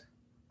was,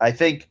 I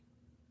think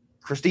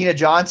Christina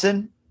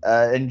Johnson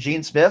and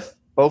Gene Smith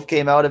both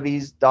came out of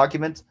these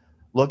documents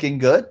looking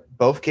good.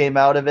 Both came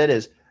out of it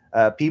as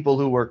people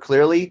who were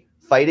clearly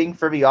fighting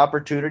for the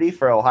opportunity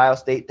for Ohio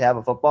State to have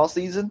a football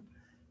season.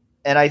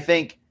 And I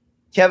think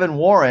Kevin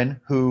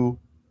Warren, who,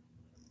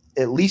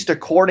 at least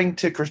according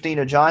to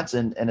Christina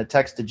Johnson and a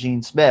text to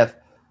Gene Smith,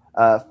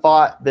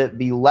 thought that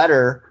the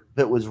letter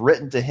that was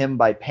written to him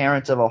by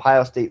parents of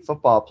Ohio State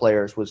football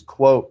players was,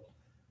 quote,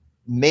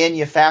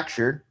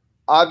 manufactured.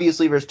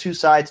 Obviously, there's 2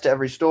 sides to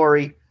every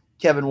story.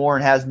 Kevin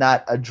Warren has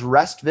not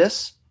addressed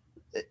this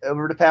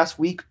over the past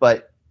week,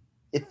 but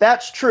if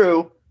that's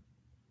true,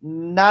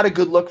 not a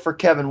good look for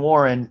Kevin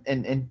Warren,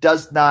 and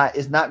is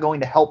not going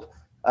to help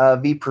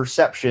the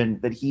perception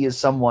that he is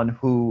someone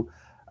who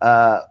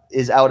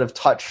is out of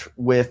touch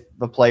with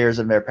the players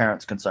and their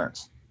parents'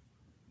 concerns.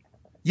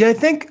 Yeah, I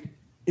think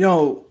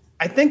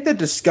that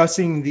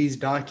discussing these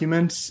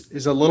documents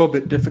is a little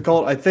bit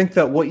difficult. I think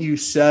that what you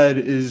said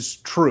is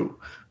true,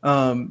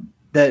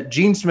 that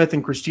Gene Smith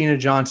and Christina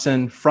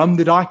Johnson from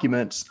the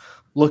documents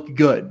look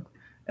good.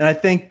 And I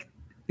think,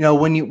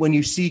 when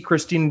you see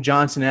Christina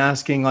Johnson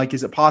asking, like,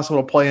 is it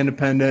possible to play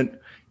independent?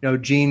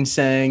 Gene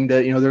saying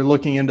that, they're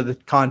looking into the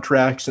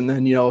contracts, and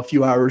then, a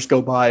few hours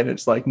go by and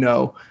it's like,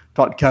 no,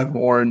 talk to Kevin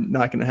Warren,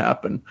 not going to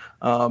happen.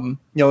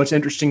 It's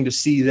interesting to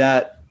see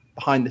that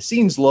behind the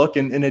scenes look.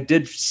 And it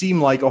did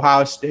seem like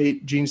Ohio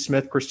State, Gene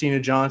Smith, Christina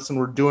Johnson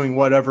were doing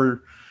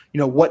whatever,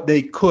 what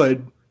they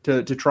could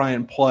to try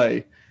and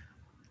play.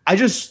 I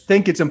just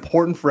think it's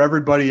important for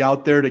everybody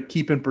out there to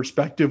keep in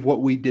perspective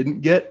what we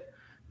didn't get.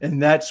 And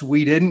that's,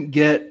 we didn't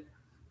get,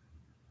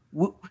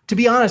 to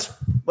be honest,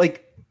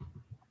 like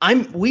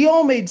we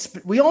all made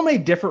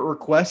different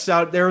requests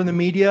out there in the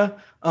media.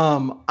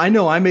 I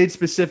know I made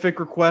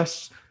specific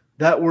requests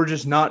that were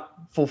just not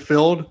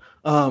fulfilled.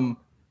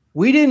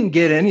 We didn't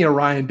get any of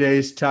Ryan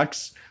Day's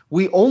texts.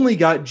 We only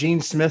got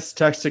Gene Smith's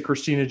text to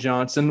Christina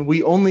Johnson.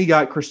 We only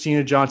got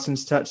Christina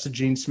Johnson's text to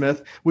Gene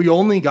Smith. We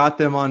only got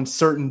them on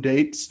certain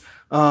dates.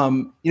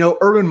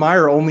 Urban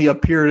Meyer only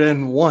appeared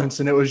in once,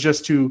 and it was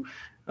just to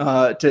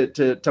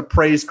to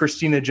praise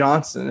Christina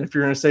Johnson. If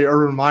you're going to say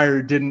Urban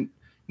Meyer didn't,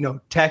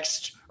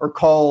 text or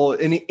call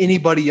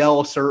anybody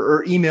else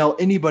or email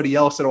anybody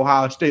else at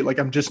Ohio State, like,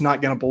 I'm just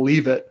not going to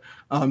believe it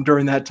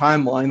during that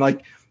timeline.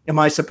 Like, am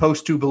I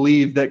supposed to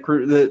believe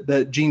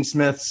that Gene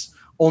Smith's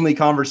only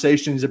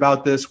conversations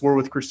about this were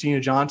with Christina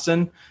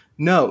Johnson?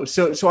 No.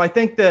 So I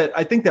think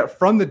that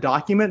from the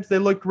documents, they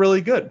looked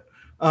really good.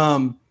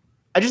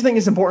 I just think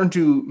it's important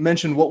to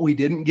mention what we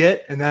didn't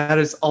get, and that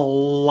is a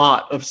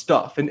lot of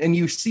stuff. And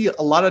you see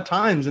a lot of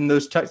times in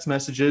those text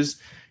messages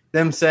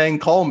them saying,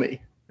 call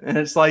me. And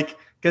it's like,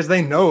 because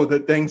they know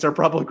that things are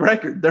public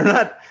record. They're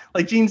not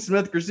like Gene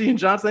Smith, Christina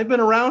Johnson. They've been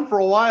around for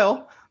a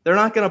while. They're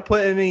not going to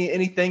put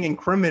anything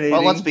incriminating.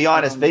 Well, let's be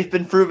honest. They've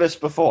been through this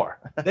before.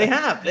 They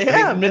have.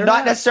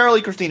 Not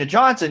necessarily Christina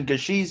Johnson, because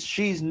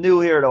she's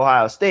new here at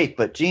Ohio State,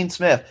 but Gene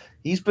Smith,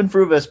 he's been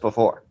through this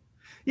before.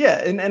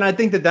 Yeah, and I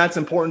think that that's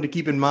important to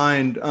keep in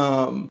mind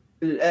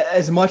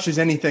as much as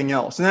anything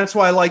else. And that's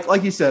why,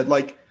 like you said,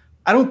 like,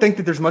 I don't think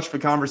that there's much of a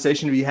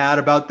conversation to be had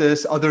about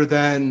this other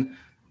than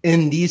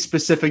in these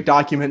specific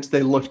documents,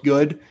 they looked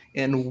good.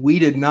 And we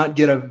did not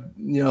get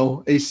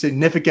a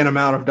significant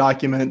amount of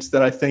documents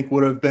that I think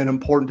would have been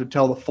important to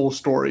tell the full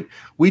story.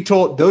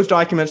 Those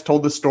documents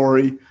told the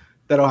story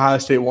that Ohio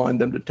State wanted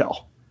them to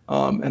tell.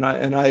 I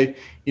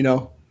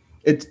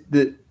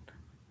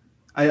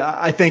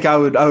think I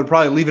would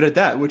probably leave it at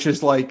that, which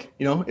is like,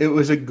 it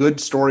was a good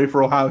story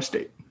for Ohio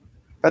State.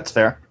 That's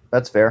fair.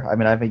 I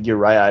mean, I think you're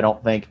right. I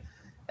don't think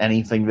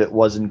anything that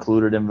was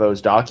included in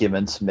those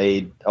documents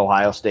made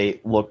Ohio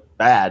State look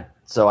bad.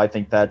 So I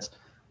think that's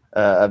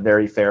a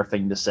very fair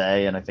thing to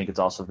say. And I think it's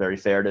also very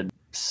fair to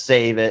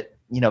say that,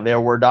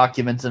 there were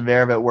documents in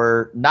there that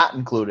were not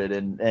included,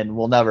 and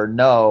we'll never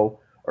know,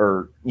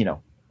 or, at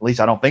least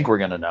I don't think we're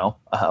going to know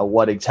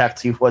what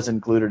exactly was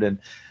included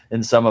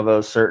in some of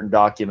those certain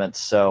documents.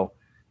 So,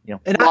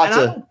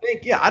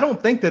 I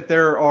don't think that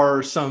there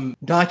are some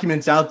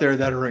documents out there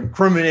that are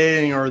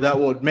incriminating or that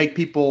would make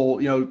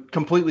people,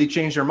 completely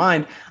change their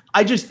mind.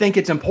 I just think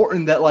it's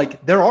important that,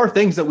 like, there are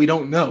things that we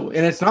don't know.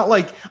 And it's not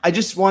like, I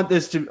just want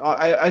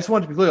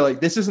to be clear,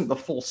 like, this isn't the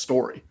full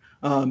story.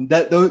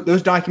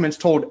 Those documents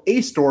told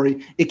a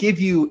story. It gave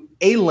you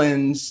a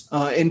lens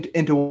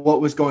into what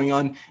was going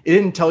on. It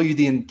didn't tell you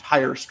the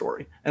entire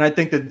story. And I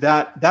think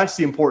that's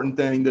the important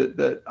thing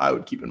that I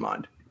would keep in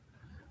mind.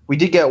 We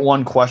did get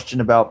one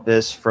question about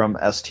this from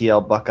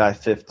STL Buckeye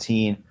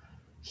 15.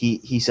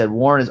 He said,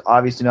 Warren is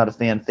obviously not a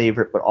fan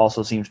favorite, but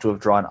also seems to have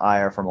drawn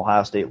ire from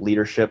Ohio State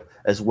leadership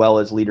as well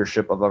as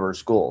leadership of other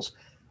schools.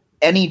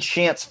 Any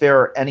chance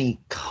there are any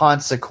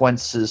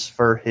consequences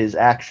for his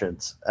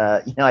actions?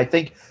 I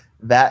think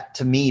that,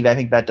 to me, I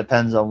think that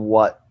depends on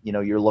what,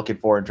 you're looking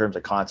for in terms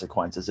of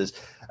consequences. Is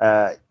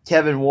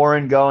Kevin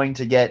Warren going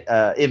to get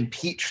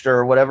impeached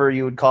or whatever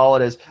you would call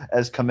it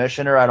as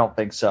commissioner? I don't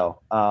think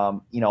so.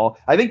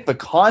 I think the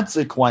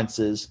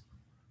consequences,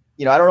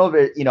 I don't know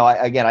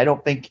if I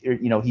don't think,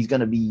 he's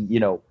going to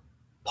be,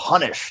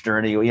 punished or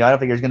any, I don't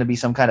think there's going to be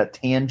some kind of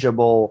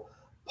tangible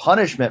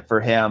punishment for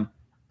him.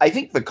 I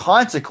think the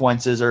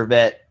consequences are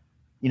that,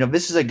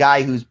 this is a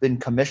guy who's been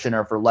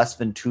commissioner for less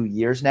than 2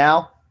 years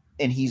now,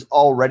 and he's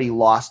already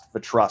lost the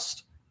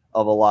trust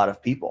of a lot of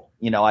people.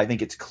 I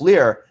think it's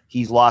clear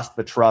he's lost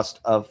the trust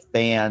of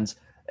fans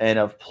and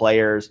of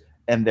players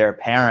and their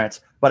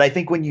parents. But I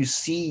think when you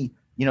see,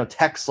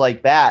 texts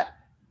like that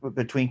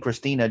between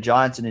Christina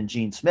Johnson and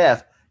Gene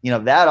Smith,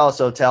 that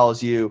also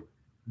tells you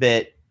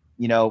that,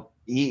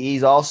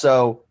 he's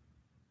also,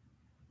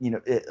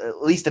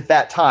 at least at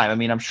that time, I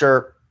mean, I'm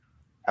sure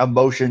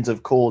emotions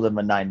have cooled in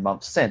the 9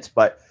 months since,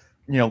 but,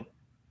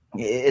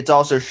 it's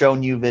also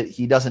shown you that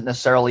he doesn't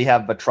necessarily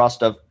have the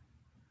trust of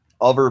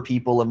other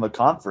people in the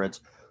conference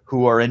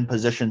who are in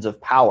positions of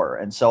power.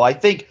 And so I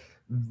think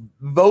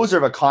those are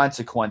the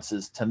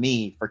consequences to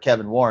me for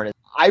Kevin Warren.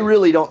 I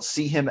really don't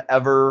see him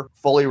ever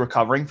fully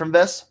recovering from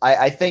this.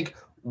 I think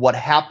what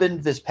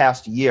happened this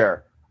past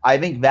year, I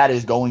think that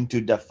is going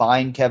to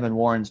define Kevin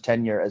Warren's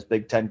tenure as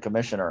Big Ten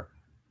commissioner,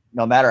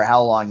 no matter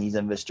how long he's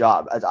in this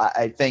job.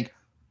 I think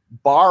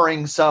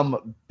barring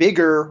some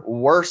bigger,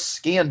 worse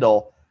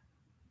scandal,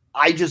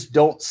 I just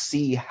don't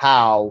see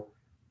how,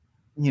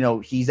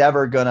 he's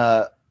ever going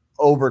to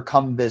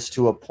overcome this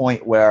to a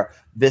point where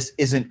this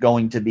isn't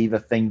going to be the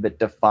thing that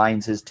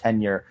defines his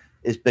tenure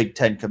as Big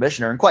Ten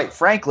commissioner. And quite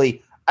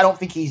frankly, I don't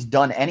think he's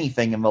done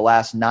anything in the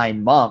last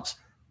 9 months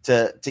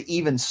to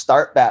even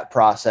start that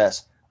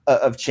process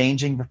of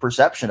changing the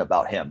perception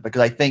about him.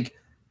 Because I think,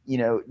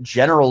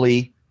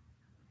 generally,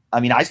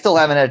 I mean, I still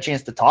haven't had a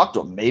chance to talk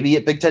to him. Maybe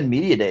at Big Ten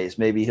Media Days,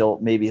 maybe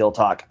he'll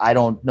talk. I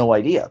don't know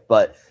idea.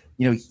 But,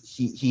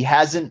 he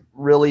hasn't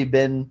really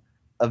been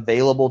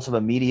available to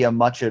the media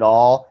much at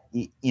all.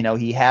 He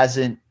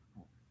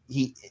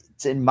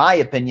in my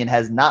opinion,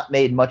 has not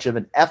made much of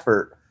an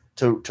effort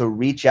to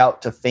reach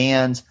out to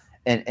fans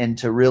and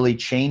to really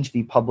change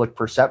the public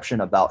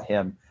perception about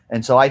him.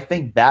 And so I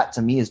think that,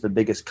 to me, is the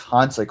biggest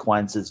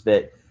consequence, is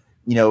that,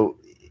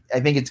 I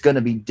think it's going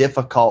to be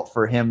difficult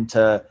for him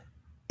to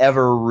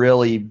ever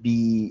really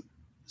be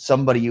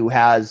somebody who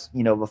has,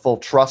 the full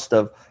trust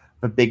of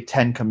the Big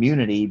Ten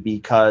community,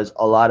 because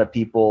a lot of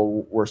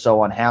people were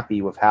so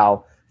unhappy with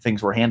how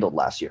things were handled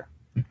last year.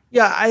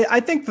 Yeah, I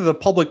think that the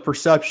public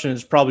perception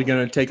is probably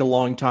going to take a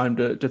long time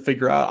to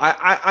figure out.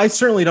 I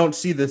certainly don't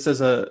see this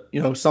as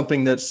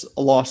something that's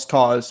a lost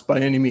cause by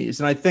any means.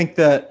 And I think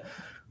that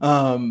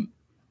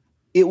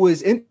it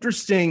was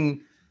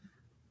interesting.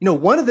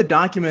 One of the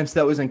documents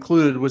that was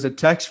included was a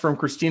text from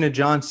Christina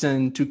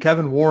Johnson to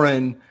Kevin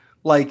Warren.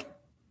 Like,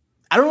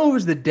 I don't know if it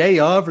was the day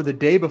of or the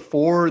day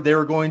before they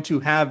were going to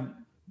have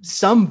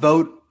some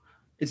vote.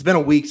 It's been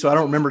a week, so I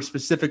don't remember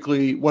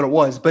specifically what it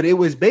was, but it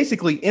was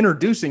basically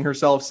introducing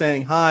herself,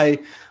 saying, "Hi,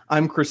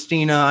 I'm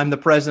Christina. I'm the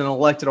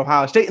president-elect at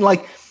Ohio State." And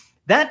like,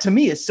 that to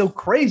me is so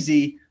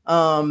crazy.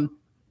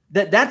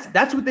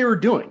 That's what they were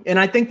doing. And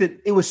I think that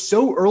it was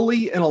so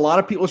early in a lot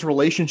of people's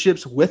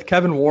relationships with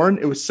Kevin Warren.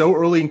 It was so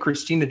early in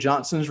Christina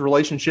Johnson's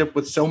relationship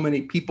with so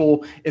many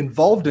people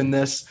involved in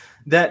this,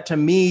 that to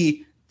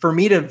me, for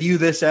me to view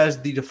this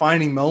as the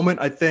defining moment,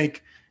 I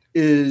think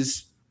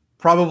is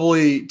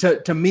probably,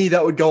 to me,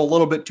 that would go a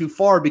little bit too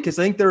far, because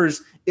I think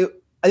there's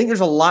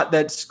a lot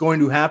that's going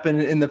to happen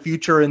in the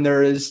future, and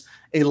there is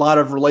a lot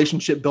of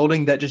relationship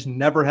building that just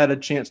never had a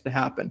chance to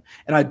happen.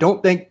 And I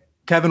don't think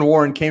Kevin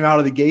Warren came out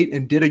of the gate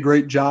and did a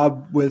great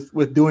job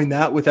with doing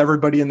that with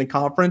everybody in the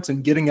conference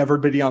and getting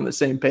everybody on the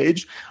same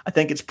page. I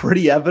think it's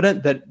pretty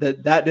evident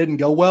that didn't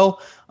go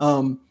well.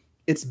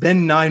 It's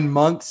been 9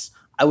 months.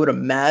 I would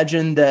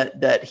imagine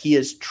that he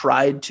has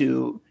tried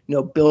to,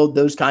 build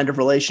those kind of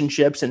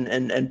relationships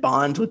and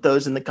bonds with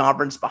those in the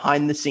conference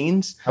behind the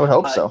scenes. I would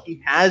hope so.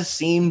 He has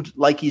seemed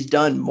like he's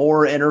done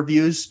more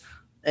interviews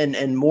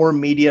and more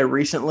media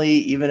recently,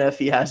 even if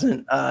he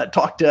hasn't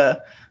talked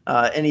to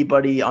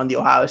anybody on the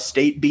Ohio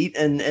State beat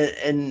in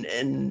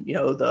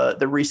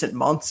the recent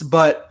months.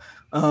 But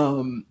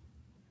I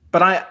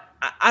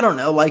don't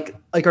know, like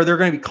are there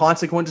going to be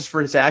consequences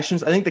for his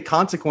actions? I think the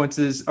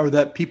consequences are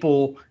that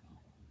people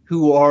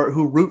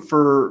who root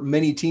for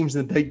many teams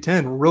in the Big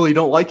Ten really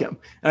don't like him.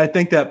 And I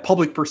think that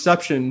public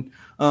perception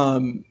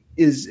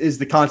is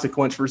the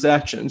consequence for his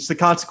actions. The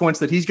consequence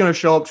that he's going to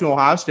show up to an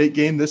Ohio State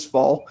game this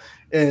fall,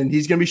 and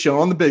he's going to be shown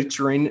on the big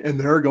screen, and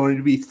there are going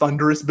to be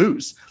thunderous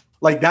boos.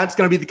 Like, that's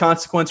going to be the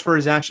consequence for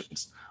his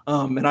actions.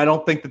 And I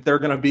don't think that they're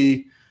going to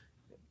be,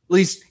 at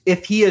least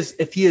if he is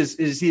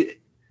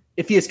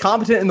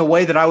competent in the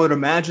way that I would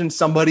imagine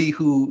somebody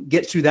who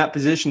gets to that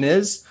position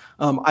is,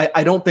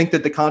 I don't think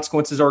that the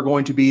consequences are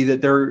going to be that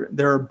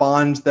there are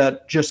bonds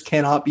that just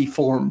cannot be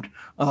formed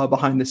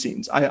behind the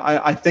scenes.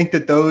 I think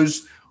that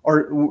those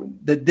are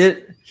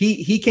that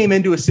he came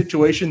into a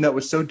situation that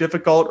was so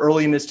difficult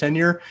early in his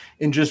tenure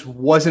and just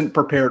wasn't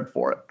prepared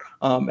for it.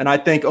 And I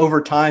think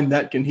over time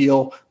that can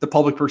heal. The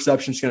public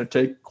perception is going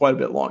to take quite a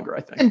bit longer,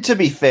 I think. And to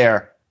be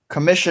fair,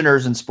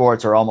 commissioners in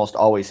sports are almost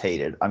always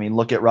hated. I mean,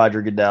 look at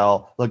Roger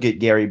Goodell, look at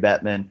Gary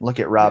Bettman, look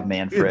at Rob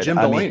Manfred. Jim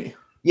Delaney.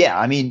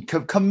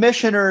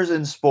 Commissioners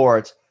in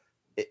sports,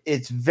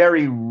 it's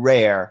very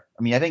rare.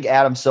 I mean, I think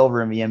Adam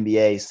Silver in the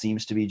NBA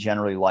seems to be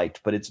generally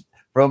liked, but it's,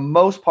 for the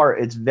most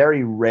part, it's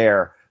very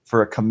rare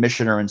for a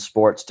commissioner in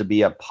sports to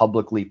be a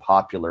publicly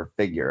popular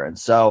figure. And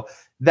so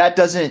that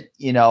doesn't,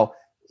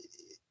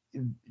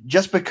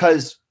 just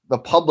because the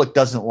public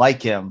doesn't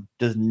like him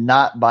does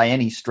not by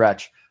any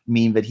stretch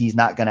mean that he's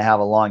not going to have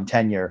a long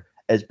tenure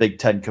as Big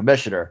Ten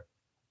commissioner.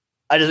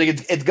 I just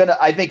think it's going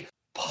to, I think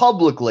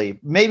publicly,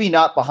 maybe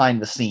not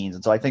behind the scenes.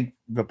 And so I think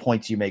the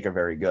points you make are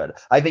very good.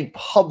 I think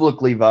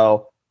publicly,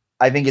 though,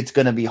 I think it's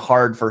going to be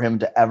hard for him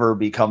to ever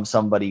become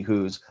somebody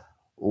who's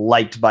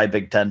liked by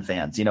Big Ten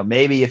fans.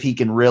 Maybe if he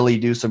can really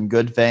do some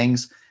good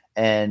things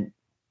and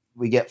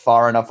we get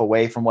far enough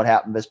away from what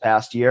happened this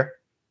past year,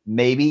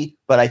 maybe,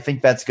 but I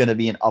think that's going to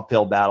be an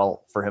uphill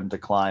battle for him to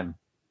climb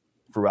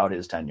throughout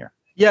his tenure.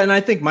 Yeah, and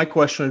I think my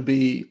question would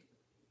be,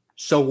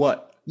 so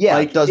what? Yeah,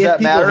 like, does if that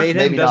people matter? hate him,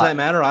 Maybe does not. that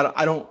matter?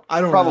 I don't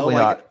Probably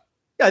know. not.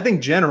 Yeah, I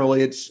think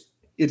generally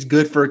it's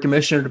good for a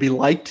commissioner to be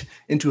liked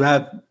and to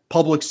have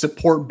public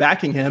support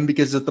backing him,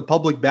 because if the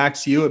public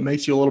backs you, it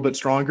makes you a little bit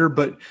stronger.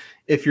 But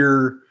if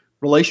your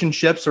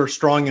relationships are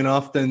strong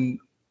enough, then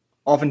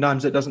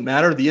oftentimes it doesn't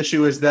matter. The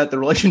issue is that the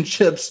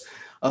relationships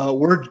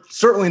were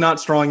certainly not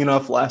strong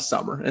enough last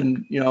summer.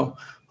 And,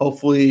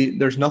 hopefully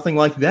there's nothing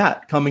like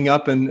that coming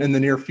up in the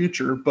near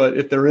future. But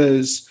if there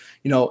is,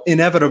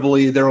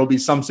 inevitably there will be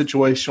some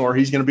situation where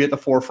he's going to be at the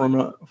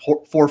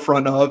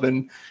forefront of,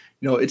 and,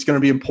 it's going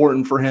to be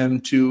important for him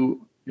to,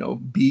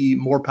 be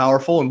more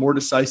powerful and more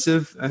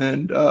decisive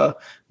and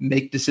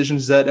make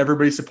decisions that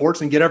everybody supports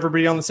and get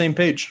everybody on the same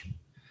page.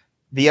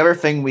 The other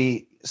thing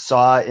we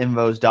saw in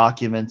those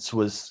documents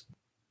was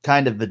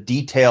kind of the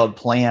detailed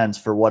plans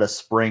for what a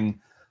spring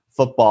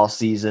football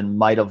season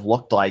might have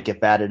looked like if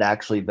that had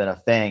actually been a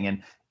thing.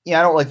 And,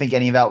 I don't really think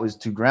any of that was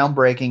too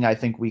groundbreaking. I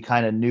think we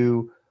kind of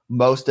knew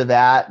most of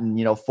that.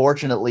 And,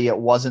 fortunately it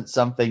wasn't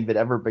something that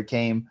ever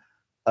became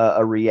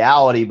a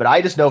reality. But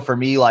I just know for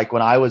me, like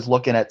when I was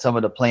looking at some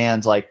of the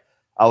plans, like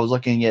I was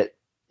looking at,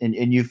 and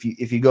if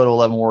you go to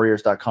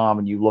 11warriors.com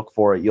and you look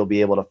for it, you'll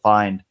be able to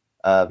find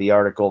the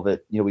article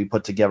that we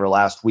put together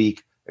last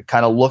week,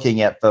 kind of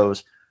looking at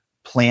those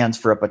plans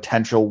for a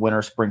potential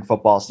winter spring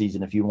football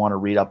season. If you want to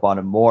read up on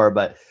it more,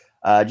 but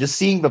just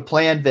seeing the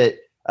plan that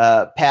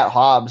Pat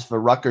Hobbs, the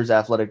Rutgers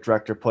athletic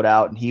director, put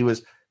out, and he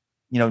was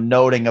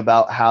noting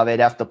about how they'd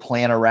have to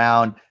plan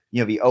around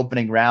the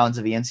opening rounds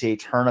of the NCAA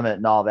tournament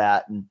and all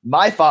that. And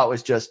my thought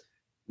was just,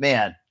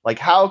 man, like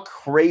how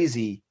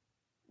crazy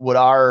would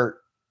our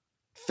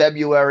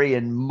February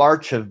and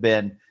March have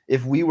been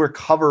if we were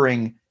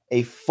covering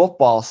a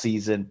football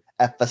season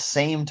at the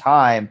same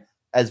time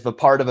as the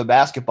part of a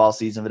basketball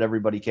season that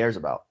everybody cares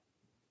about.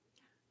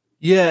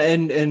 Yeah.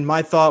 And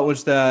my thought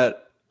was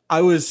that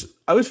I was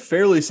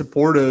fairly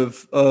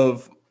supportive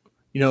of,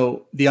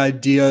 the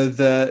idea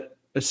that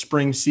a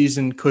spring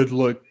season could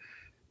look,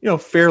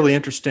 fairly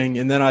interesting.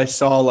 And then I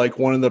saw like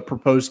one of the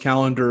proposed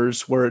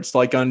calendars where it's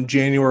like on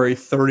January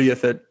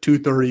 30th at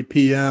 2:30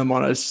 p.m.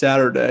 on a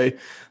Saturday,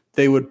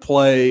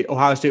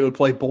 Ohio State would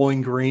play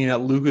Bowling Green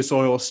at Lucas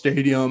Oil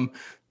Stadium.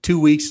 2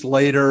 weeks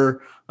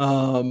later,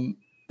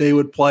 they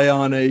would play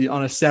on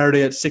a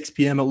Saturday at 6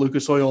 p.m. at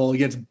Lucas Oil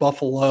against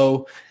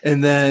Buffalo.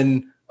 And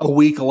then a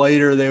week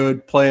later, they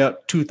would play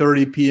at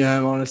 2:30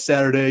 p.m. on a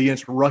Saturday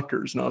against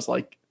Rutgers. And I was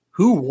like,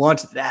 who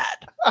wants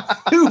that?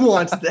 Who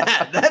wants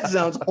that? That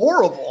sounds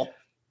horrible.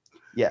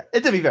 Yeah.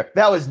 And to be fair,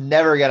 that was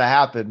never going to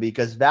happen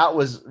because that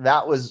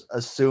was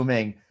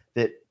assuming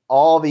that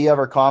all the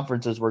other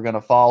conferences were going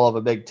to follow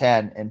the Big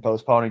Ten and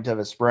postponing to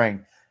the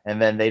spring. And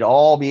then they'd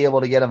all be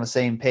able to get on the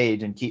same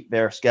page and keep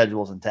their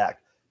schedules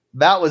intact.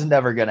 That was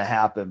never going to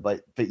happen.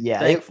 But yeah,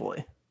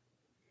 thankfully,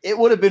 it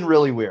would have been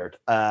really weird.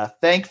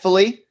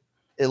 Thankfully,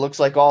 it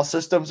looks like all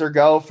systems are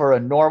go for a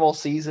normal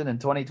season in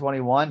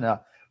 2021.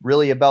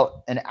 Really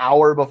about an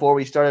hour before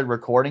we started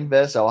recording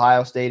this,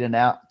 Ohio State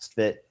announced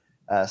that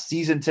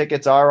season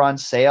tickets are on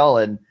sale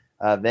and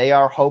they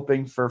are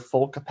hoping for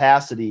full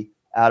capacity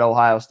at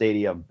Ohio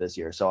Stadium this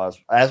year. So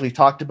as we've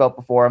talked about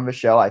before on the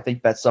show, I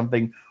think that's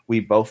something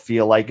we both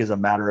feel like is a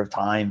matter of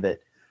time that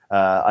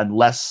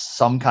unless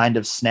some kind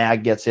of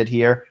snag gets hit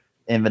here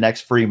in the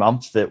next 3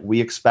 months, that we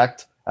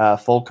expect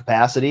full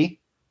capacity.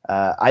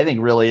 I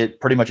think really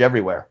pretty much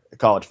everywhere in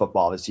college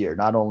football this year,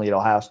 not only at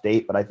Ohio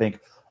State, but I think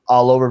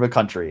all over the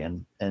country.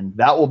 And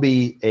that will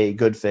be a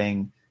good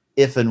thing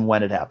if and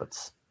when it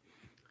happens.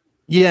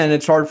 Yeah. And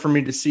it's hard for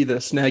me to see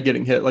the snag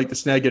getting hit. Like the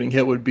snag getting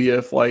hit would be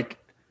if like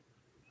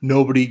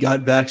nobody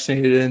got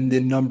vaccinated and the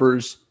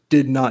numbers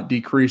did not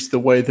decrease the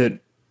way that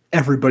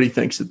everybody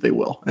thinks that they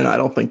will. And I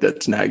don't think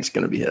that snag's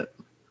going to be hit.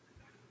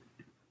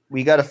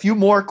 We got a few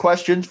more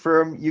questions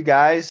from you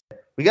guys.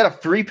 We got a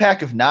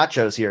 3-pack of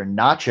nachos here.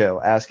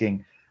 Nacho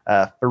asking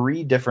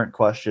 3 different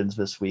questions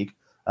this week.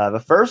 The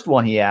first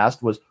one he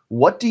asked was,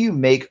 what do you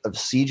make of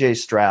CJ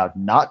Stroud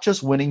not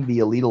just winning the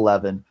Elite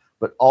 11,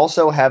 but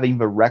also having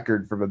the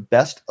record for the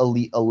best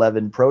Elite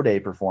 11 Pro Day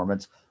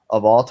performance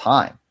of all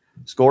time?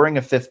 Scoring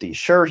a 50.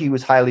 Sure, he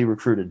was highly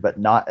recruited, but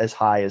not as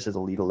high as his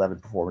Elite 11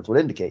 performance would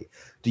indicate.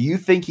 Do you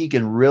think he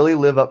can really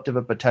live up to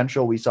the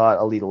potential we saw at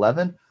Elite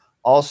 11?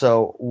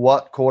 Also,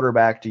 what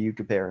quarterback do you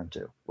compare him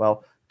to?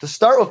 Well, to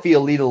start with the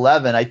Elite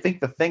 11, I think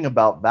the thing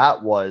about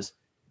that was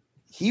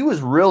he was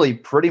really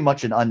pretty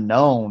much an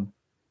unknown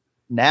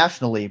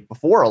nationally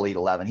before Elite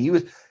 11.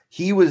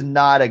 He was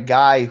not a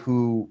guy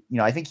who,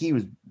 I think he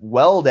was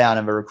well down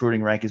in the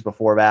recruiting rankings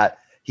before that.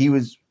 He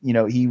was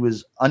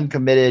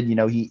uncommitted.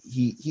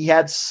 He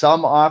had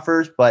some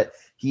offers, but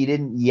he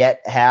didn't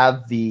yet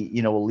have the,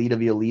 elite of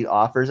the elite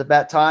offers at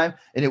that time.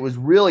 And it was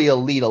really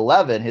Elite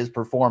 11, his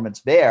performance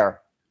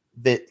there,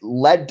 that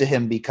led to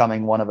him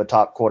becoming one of the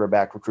top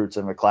quarterback recruits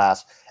in the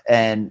class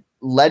and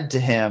led to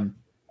him,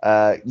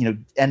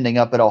 ending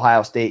up at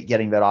Ohio State,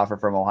 getting that offer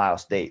from Ohio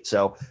State.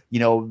 So,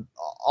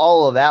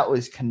 all of that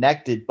was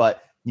connected,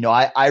 but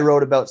I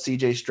wrote about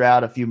CJ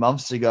Stroud a few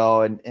months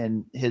ago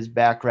and his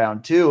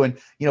background too. And,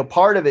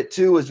 part of it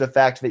too was the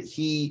fact that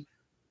he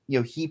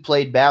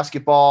played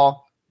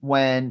basketball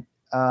when,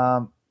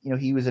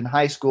 he was in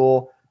high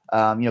school.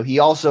 He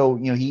also,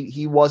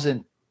 he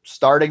wasn't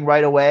starting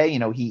right away.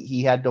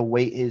 He had to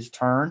wait his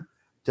turn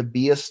to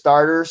be a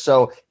starter.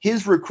 So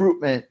his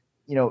recruitment,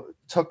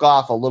 took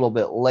off a little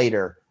bit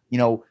later.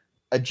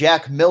 A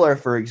Jack Miller,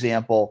 for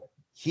example,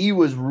 he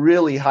was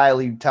really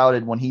highly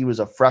touted when he was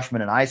a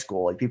freshman in high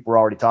school. Like people were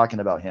already talking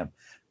about him.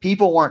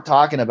 People weren't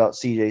talking about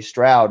CJ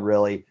Stroud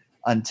really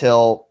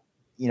until,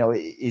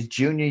 his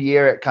junior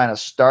year, it kind of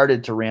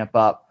started to ramp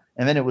up.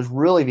 And then it was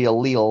really the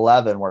Elite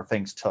 11 where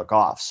things took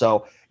off.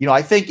 So,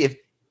 I think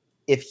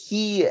if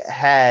he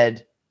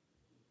had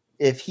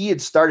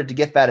started to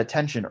get that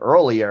attention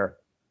earlier,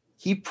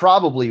 he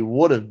probably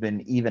would have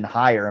been even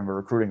higher in the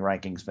recruiting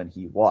rankings than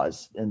he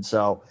was. And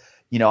so,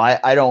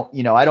 I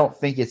don't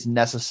think it's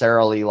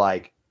necessarily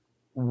like,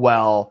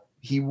 well,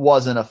 he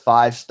wasn't a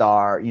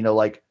 5-star,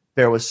 like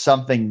there was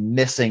something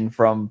missing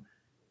from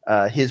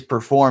his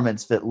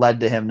performance that led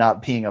to him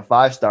not being a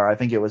 5-star. I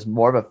think it was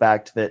more of a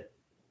fact that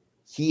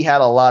he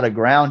had a lot of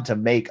ground to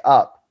make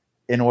up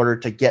in order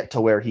to get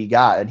to where he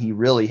got. And he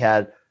really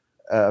had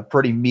a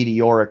pretty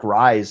meteoric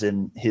rise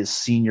in his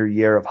senior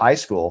year of high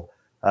school.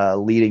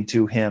 leading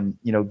to him,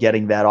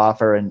 getting that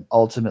offer and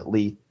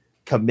ultimately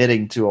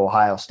committing to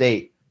Ohio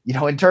State.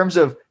 In terms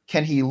of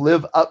can he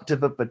live up to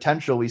the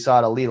potential we saw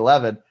at Elite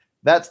 11,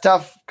 that's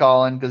tough,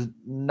 Colin, because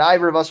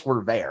neither of us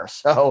were there.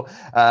 So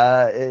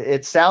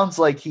it sounds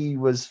like he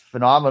was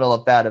phenomenal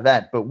at that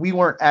event, but we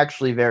weren't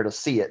actually there to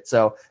see it.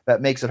 So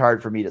that makes it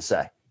hard for me to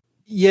say.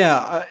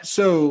 Yeah.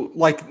 So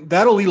like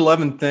that Elite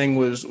 11 thing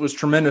was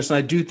tremendous. And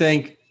I do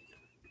think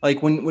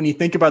like when you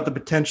think about the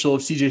potential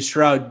of CJ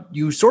Stroud,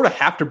 you sort of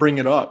have to bring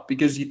it up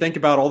because you think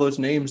about all those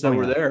names that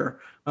were there.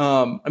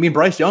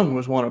 Bryce Young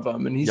was one of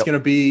them, and he's going to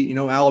be,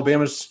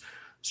 Alabama's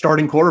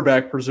starting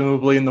quarterback,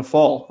 presumably in the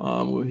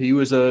fall. He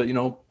was a,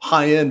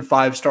 high-end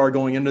 5-star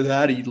going into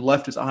that. He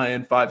left as a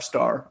high-end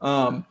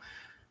 5-star.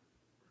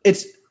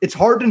 It's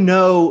hard to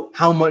know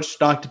how much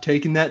stock to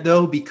take in that,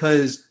 though,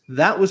 because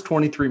that was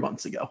 23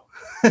 months ago.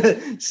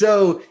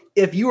 So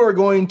if you are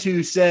going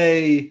to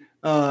say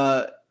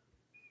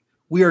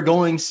we are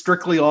going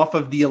strictly off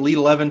of the Elite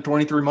 11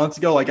 23 months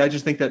ago, like I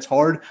just think that's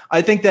hard.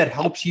 I think that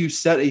helps you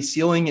set a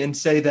ceiling and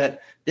say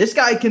that this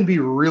guy can be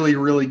really,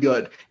 really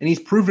good. And he's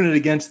proven it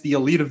against the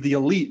elite of the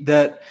elite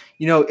that,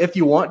 if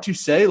you want to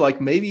say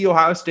like maybe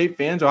Ohio State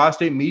fans, Ohio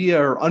State media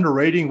are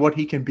underrating what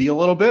he can be a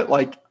little bit,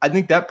 like I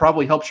think that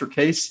probably helps your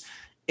case.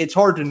 It's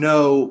hard to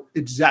know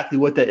exactly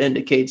what that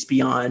indicates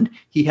beyond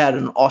he had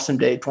an awesome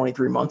day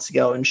 23 months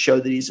ago and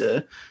showed that he's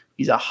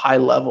a high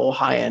level,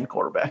 high end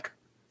quarterback.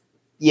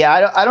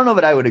 Yeah, I don't know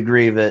that I would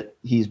agree that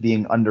he's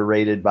being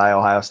underrated by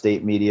Ohio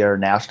State media or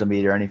national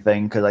media or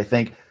anything, because I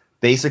think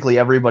basically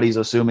everybody's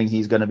assuming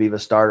he's going to be the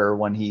starter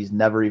when he's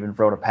never even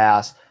thrown a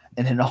pass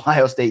in an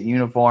Ohio State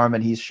uniform,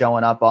 and he's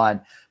showing up on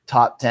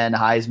top 10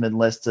 Heisman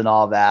lists and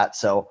all that.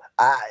 So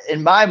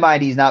in my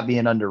mind, he's not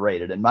being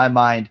underrated. In my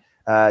mind,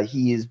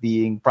 he is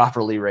being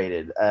properly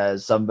rated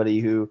as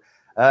somebody who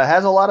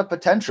has a lot of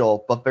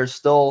potential, but there's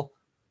still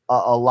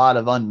a lot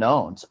of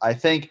unknowns. I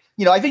think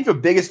the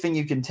biggest thing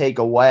you can take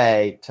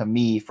away to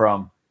me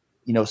from,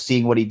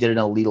 seeing what he did in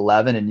Elite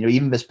 11 and,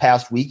 even this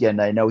past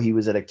weekend, I know he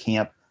was at a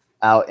camp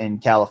out in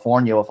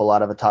California with a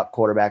lot of the top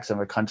quarterbacks in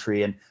the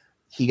country, and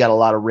he got a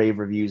lot of rave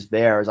reviews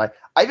there.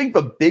 I think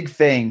the big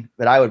thing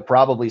that I would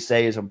probably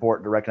say is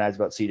important to recognize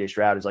about CJ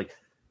Stroud is like,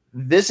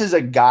 this is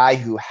a guy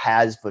who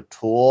has the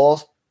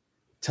tools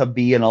to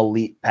be an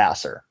elite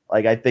passer.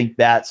 Like, I think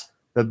that's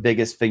the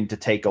biggest thing to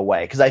take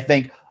away. Cause I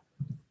think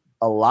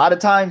a lot of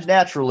times,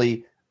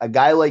 naturally, a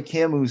guy like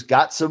him who's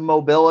got some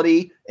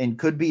mobility and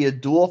could be a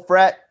dual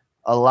threat,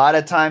 a lot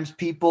of times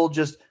people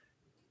just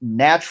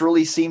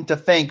naturally seem to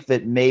think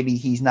that maybe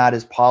he's not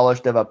as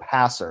polished of a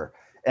passer.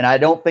 And I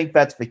don't think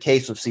that's the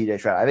case with CJ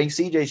Stroud. I think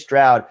CJ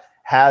Stroud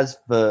has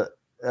the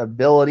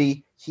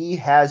ability, he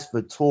has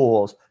the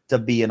tools to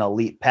be an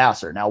elite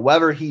passer. Now,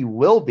 whether he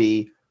will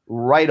be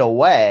right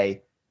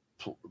away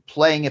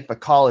playing at the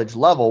college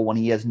level when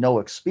he has no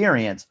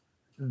experience,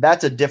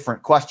 that's a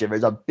different question.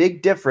 There's a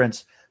big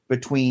difference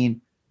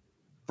between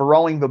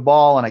throwing the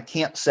ball in a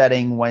camp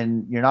setting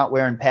when you're not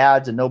wearing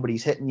pads and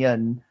nobody's hitting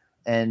you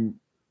and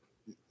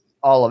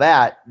all of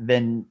that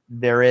than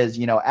there is,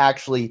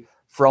 actually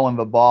throwing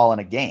the ball in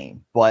a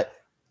game. But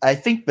I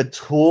think the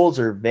tools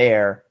are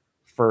there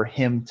for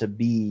him to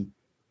be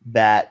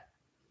that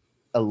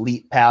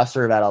elite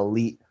passer, that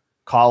elite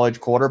college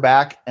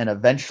quarterback, and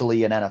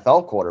eventually an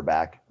NFL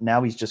quarterback.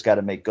 Now he's just got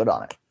to make good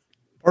on it.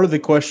 Part of the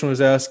question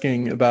was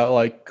asking about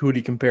like who do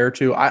you compare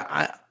to?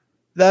 I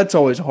that's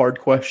always a hard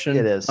question.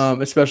 It is,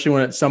 especially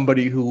when it's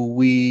somebody who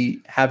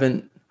we've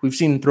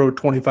seen throw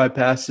 25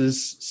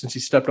 passes since he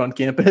stepped on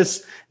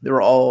campus. They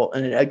were all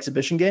in an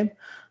exhibition game.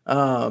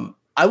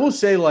 I will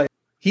say like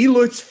he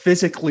looks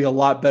physically a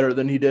lot better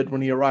than he did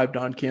when he arrived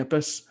on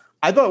campus.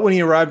 I thought when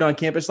he arrived on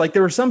campus, like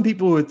there were some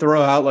people who would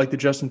throw out like the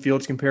Justin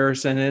Fields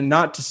comparison, and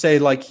not to say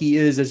like he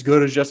is as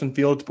good as Justin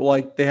Fields, but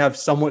like they have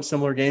somewhat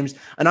similar games.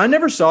 And I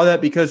never saw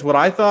that because what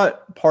I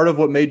thought part of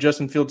what made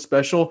Justin Fields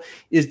special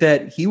is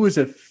that he was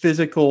a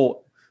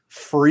physical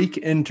freak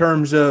in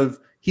terms of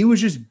he was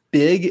just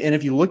big. And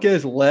if you look at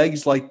his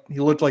legs, like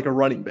he looked like a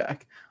running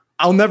back.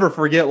 I'll never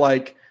forget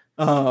like,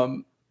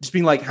 just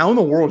being like, how in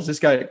the world is this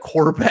guy a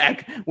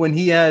quarterback when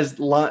he has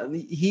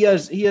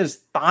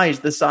thighs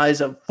the size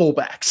of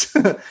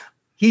fullbacks?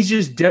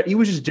 He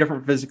was just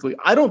different physically.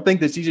 I don't think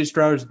that CJ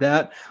Stroud is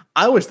that.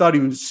 I always thought he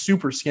was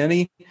super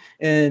skinny,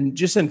 and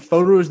just in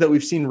photos that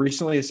we've seen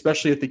recently,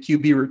 especially at the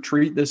QB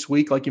retreat this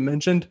week, like you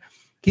mentioned,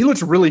 he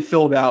looks really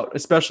filled out,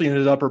 especially in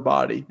his upper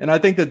body. And I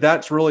think that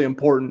that's really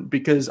important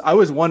because I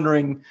was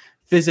wondering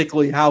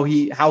physically how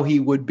he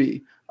would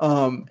be.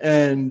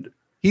 And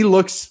he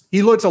looks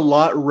a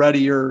lot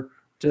readier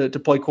to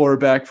play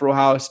quarterback for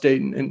Ohio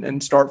State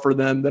and start for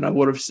them than I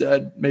would have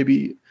said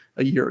maybe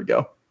a year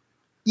ago.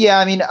 Yeah,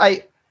 I mean,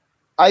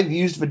 I've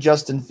used the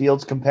Justin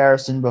Fields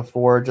comparison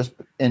before, just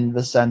in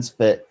the sense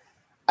that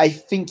I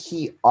think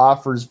he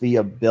offers the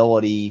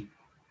ability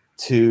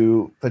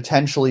to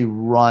potentially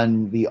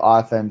run the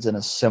offense in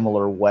a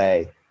similar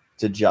way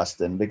to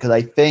Justin, because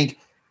I think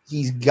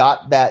he's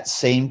got that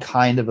same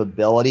kind of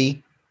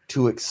ability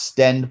to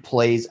extend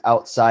plays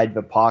outside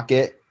the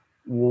pocket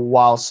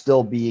while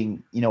still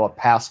being, a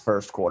pass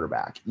first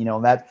quarterback.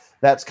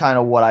 That's kind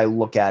of what I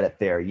look at it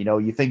there.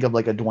 You think of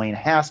like a Dwayne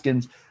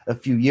Haskins a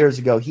few years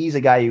ago. He's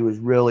a guy who was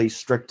really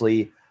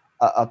strictly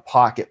a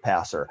pocket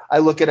passer. I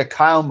look at a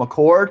Kyle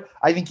McCord.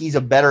 I think he's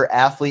a better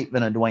athlete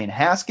than a Dwayne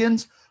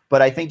Haskins,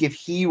 but I think if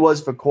he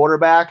was the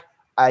quarterback,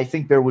 I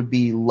think there would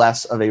be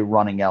less of a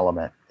running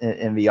element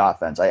in the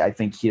offense. I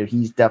think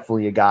he's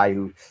definitely a guy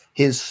who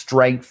his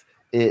strength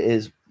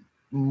is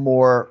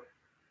more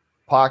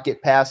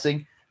pocket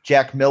passing.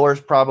 Jack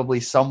Miller's probably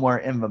somewhere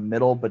in the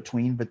middle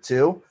between the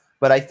two,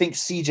 but I think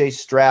CJ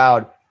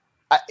Stroud,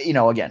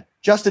 again,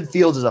 Justin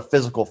Fields is a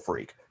physical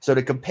freak. So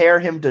to compare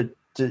him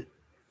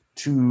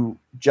to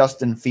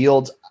Justin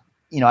Fields,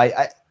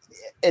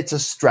 it's a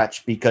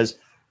stretch because,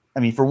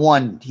 for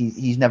one,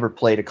 he's never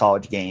played a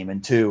college game,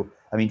 and two,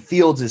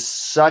 Fields is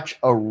such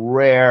a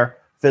rare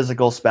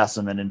physical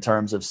specimen in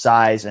terms of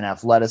size and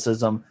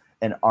athleticism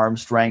and arm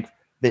strength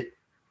that,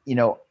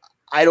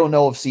 I don't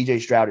know if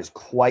CJ Stroud is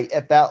quite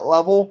at that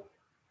level,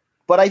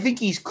 but I think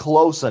he's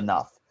close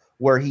enough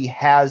where he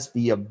has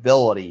the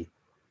ability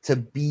to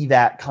be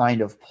that kind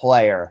of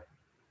player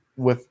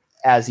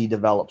as he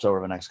develops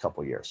over the next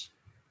couple of years.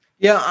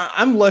 Yeah,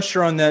 I'm less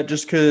sure on that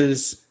just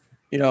because,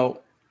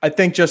 I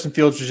think Justin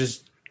Fields was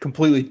just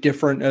completely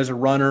different as a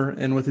runner,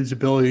 and with his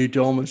ability to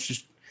almost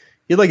just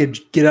he had like a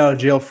get out of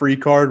jail free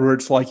card where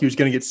it's like he was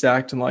going to get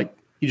sacked and like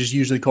he just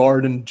used the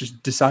card and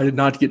just decided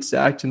not to get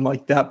sacked, and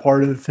like that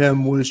part of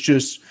him was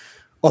just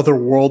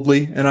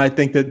otherworldly. And I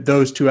think that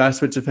those two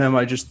aspects of him,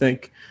 I just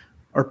think,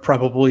 are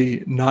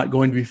probably not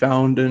going to be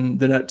found in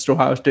the next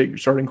Ohio State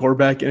starting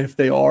quarterback. And if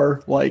they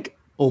are, like,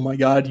 oh my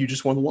God, you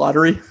just won the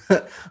lottery.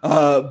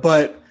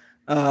 But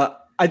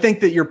I think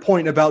that your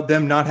point about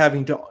them not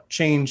having to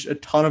change a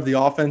ton of the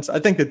offense, I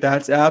think that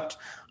that's apt.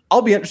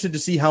 I'll be interested to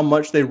see how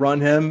much they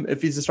run him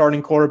if he's a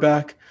starting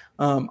quarterback.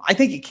 I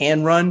think he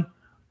can run.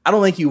 I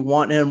don't think you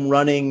want him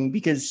running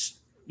because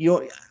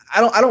I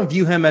don't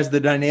view him as the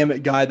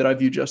dynamic guy that I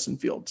view Justin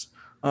Fields.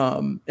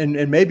 And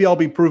maybe I'll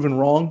be proven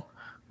wrong.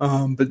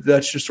 But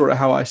that's just sort of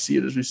how I see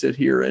it as we sit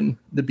here in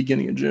the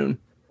beginning of June.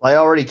 I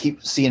already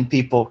keep seeing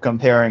people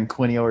comparing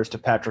Quinn Ewers to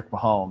Patrick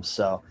Mahomes.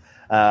 So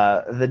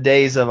the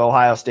days of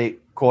Ohio State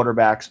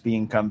quarterbacks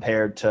being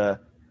compared to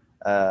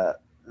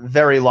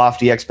very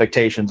lofty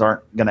expectations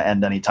aren't going to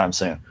end anytime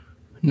soon.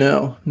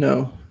 No,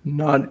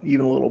 not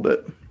even a little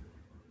bit.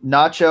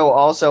 Nacho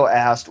also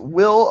asked,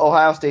 will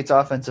Ohio State's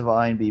offensive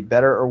line be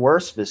better or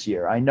worse this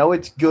year? I know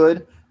it's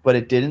good, but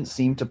it didn't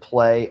seem to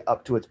play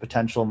up to its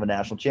potential in the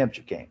national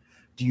championship game.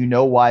 Do you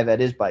know why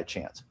that is by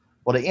chance?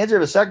 Well, to answer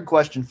the second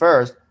question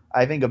first,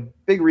 I think a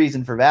big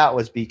reason for that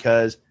was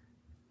because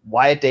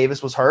Wyatt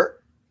Davis was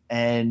hurt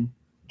and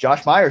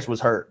Josh Myers was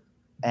hurt.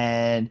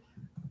 And,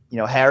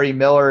 Harry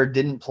Miller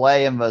didn't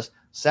play in the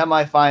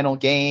semifinal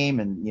game,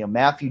 and,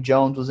 Matthew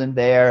Jones was in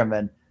there, and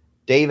then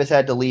Davis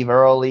had to leave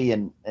early,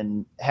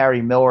 and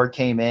Harry Miller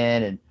came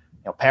in, and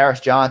Paris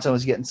Johnson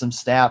was getting some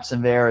snaps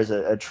in there as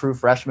a true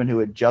freshman who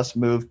had just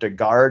moved to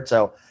guard.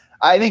 So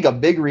I think a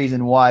big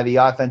reason why the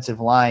offensive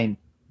line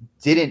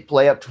didn't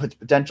play up to its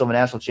potential in a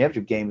national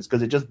championship game is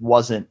because it just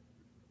wasn't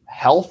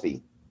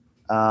healthy.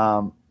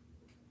 In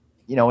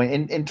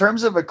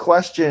terms of a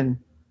question,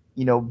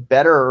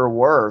 better or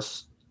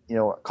worse,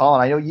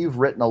 Colin, I know you've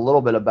written a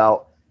little bit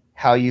about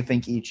how you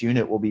think each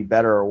unit will be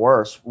better or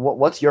worse.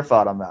 What's your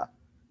thought on that?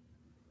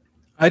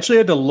 I actually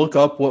had to look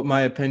up what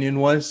my opinion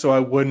was so I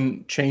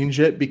wouldn't change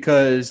it,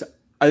 because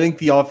I think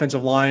the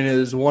offensive line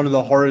is one of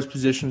the hardest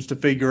positions to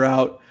figure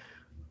out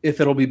if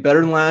it'll be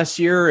better than last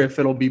year, if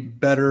it'll be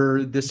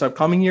better this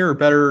upcoming year, or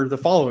better the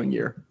following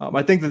year.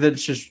 I think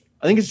it's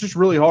just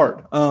really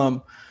hard.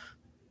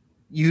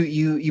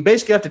 You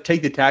basically have to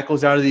take the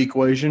tackles out of the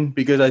equation,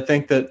 because I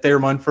think that Thayer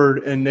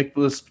Munford and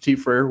Nicholas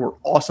Petit-Frere were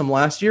awesome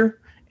last year,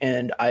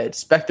 and I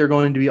expect they're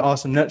going to be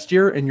awesome next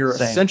year. And you're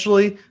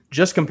essentially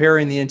just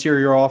comparing the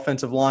interior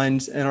offensive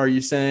lines. And are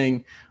you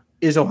saying,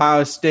 is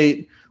Ohio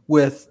State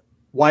with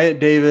Wyatt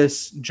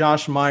Davis,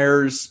 Josh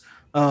Myers,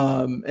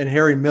 and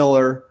Harry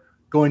Miller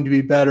going to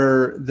be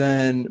better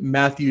than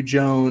Matthew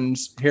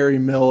Jones, Harry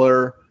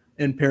Miller,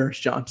 and Paris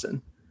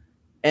Johnson?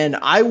 And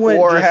I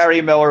went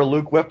Harry Miller,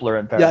 Luke Whippler,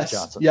 and Paris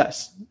Johnson.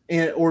 Yes,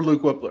 or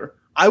Luke Whippler.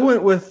 I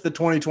went with the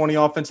 2020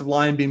 offensive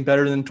line being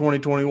better than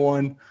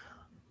 2021.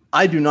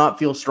 I do not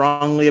feel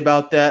strongly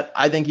about that.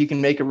 I think you can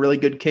make a really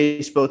good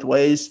case both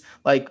ways.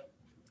 Like,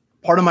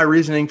 part of my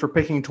reasoning for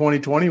picking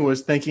 2020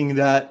 was thinking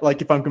that,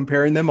 like, if I'm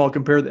comparing them, I'll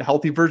compare the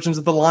healthy versions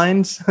of the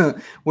lines.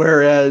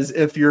 Whereas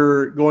if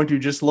you're going to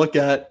just look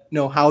at,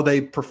 how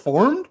they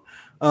performed,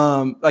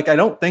 I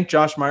don't think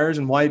Josh Myers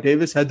and Wyatt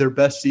Davis had their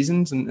best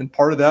seasons, and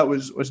part of that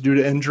was due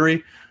to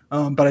injury.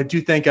 But I do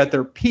think at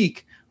their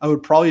peak, I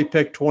would probably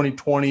pick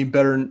 2020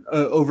 better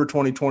over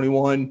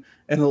 2021.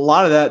 And a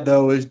lot of that,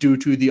 though, is due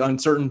to the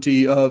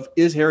uncertainty of,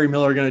 is Harry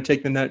Miller going to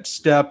take the next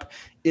step?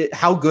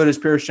 How good is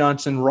Paris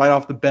Johnson right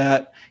off the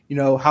bat?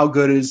 How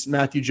good is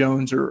Matthew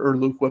Jones or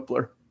Luke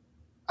Whippler?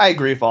 I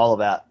agree with all of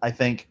that. I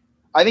think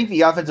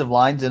the offensive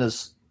line's in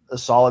a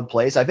solid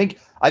place. I think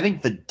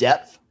the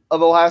depth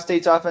of Ohio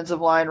State's offensive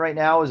line right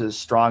now is as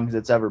strong as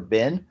it's ever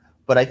been.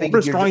 But I think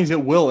as strong as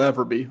it will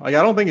ever be. Like,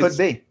 I don't think could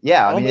be.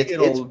 Yeah, I mean,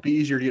 it'll be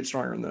easier to get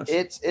stronger in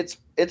this.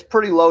 It's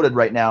pretty loaded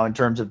right now in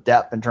terms of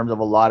depth, in terms of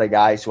a lot of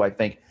guys who I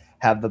think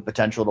have the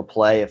potential to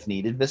play if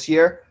needed this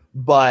year.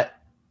 But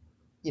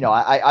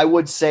I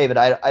would say that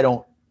I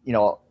don't.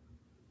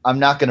 I'm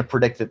not going to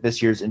predict that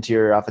this year's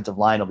interior offensive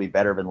line will be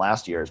better than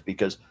last year's,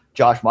 because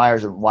Josh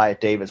Myers and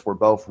Wyatt Davis were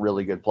both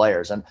really good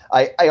players. And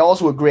I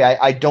also agree.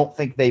 I don't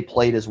think they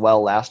played as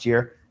well last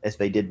year as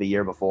they did the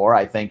year before.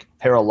 I think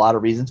there are a lot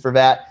of reasons for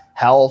that.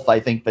 Health, I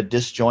think the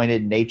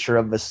disjointed nature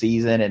of the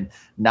season and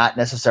not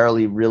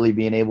necessarily really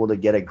being able to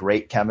get a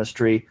great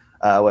chemistry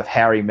with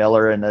Harry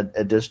Miller in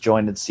a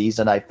disjointed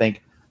season. I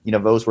think,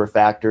 those were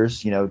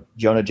factors.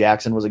 Jonah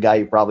Jackson was a guy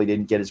who probably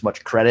didn't get as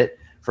much credit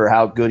for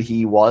how good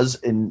he was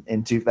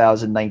in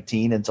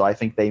 2019. And so I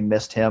think they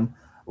missed him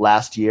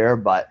last year.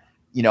 But,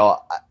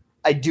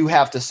 I do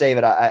have to say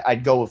that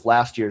I'd go with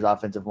last year's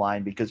offensive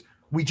line, because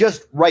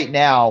right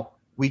now,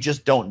 we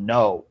just don't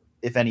know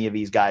if any of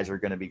these guys are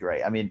going to be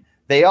great. I mean,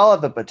 they all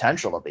have the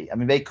potential to be. I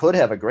mean, they could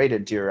have a great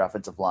interior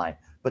offensive line,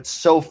 but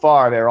so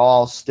far they're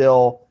all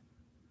still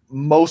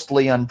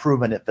mostly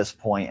unproven at this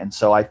point. And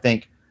so I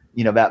think,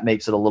 that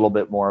makes it a little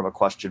bit more of a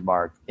question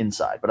mark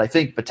inside. But I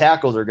think the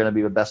tackles are going to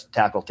be the best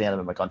tackle tandem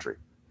in the country.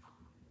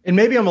 And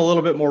maybe I'm a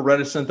little bit more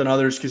reticent than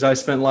others, because I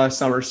spent last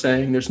summer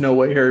saying there's no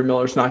way Harry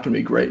Miller's not going to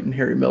be great, and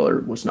Harry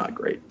Miller was not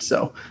great.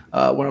 So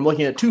when I'm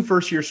looking at 2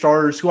 first-year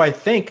starters who I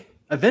think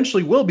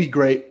eventually will be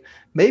great,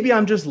 maybe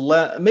I'm just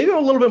maybe I'm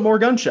a little bit more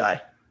gun shy.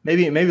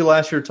 Maybe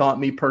last year taught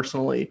me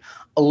personally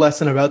a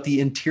lesson about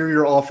the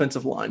interior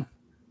offensive line.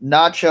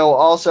 Nacho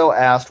also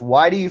asked,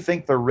 why do you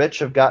think the rich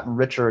have gotten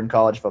richer in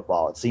college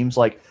football? It seems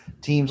like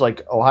teams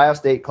like Ohio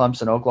State,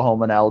 Clemson,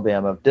 Oklahoma, and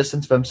Alabama have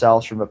distanced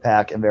themselves from the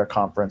pack in their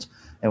conference,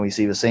 and we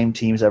see the same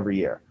teams every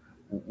year.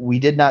 We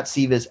did not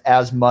see this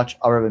as much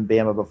other than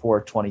Bama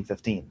before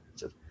 2015.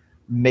 So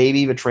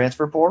maybe the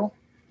transfer portal?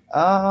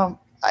 I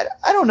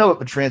don't know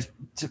if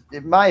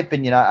in my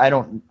opinion, I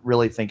don't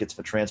really think it's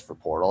the transfer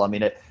portal. I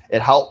mean,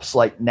 it helps,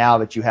 like, now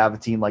that you have a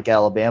team like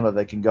Alabama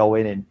that can go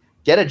in and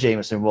get a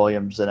Jameson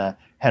Williams and a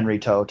Henry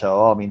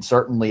To'oTo'o. I mean,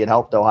 certainly it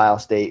helped Ohio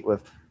State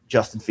with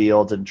Justin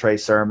Fields and Trey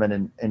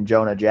Sermon and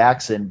Jonah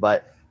Jackson.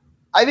 But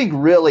I think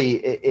really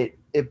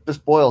it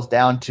just boils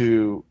down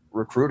to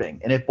recruiting.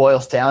 And it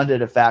boils down to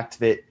the fact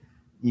that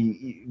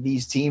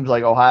these teams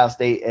like Ohio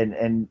State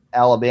and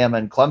Alabama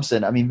and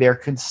Clemson, I mean, they're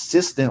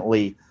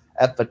consistently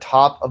at the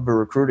top of the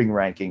recruiting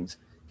rankings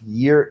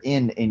year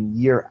in and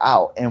year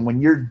out. And when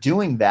you're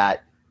doing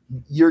that,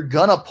 you're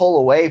going to pull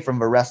away from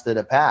the rest of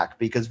the pack,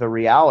 because the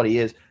reality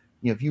is,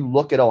 if you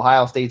look at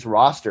Ohio State's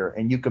roster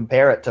and you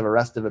compare it to the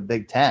rest of the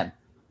Big Ten,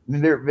 I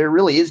mean, there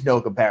really is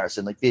no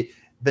comparison. Like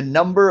the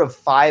number of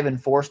 5-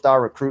 and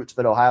 4-star recruits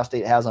that Ohio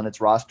State has on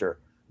its roster,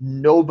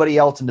 nobody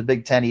else in the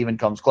Big Ten even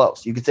comes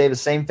close. You could say the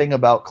same thing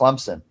about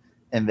Clemson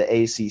and the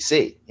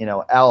ACC.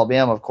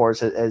 Alabama, of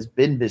course, has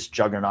been this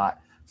juggernaut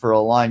for a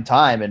long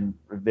time. And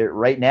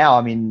right now,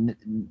 I mean,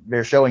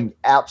 they're showing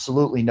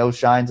absolutely no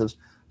signs of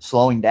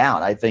slowing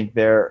down. I think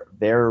they're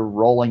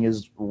rolling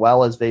as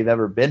well as they've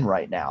ever been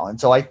right now. And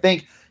so I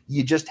think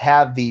you just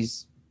have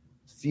these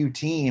few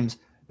teams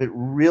that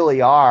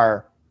really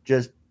are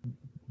just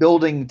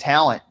building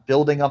talent,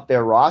 building up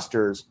their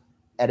rosters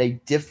at a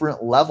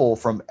different level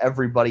from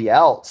everybody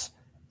else.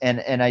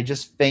 And I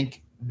just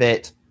think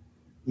that,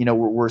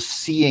 we're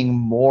seeing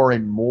more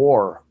and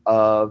more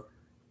of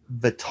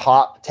the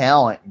top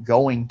talent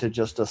going to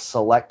just a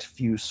select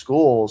few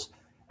schools,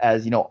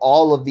 as,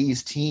 all of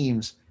these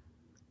teams,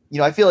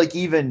 I feel like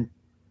even,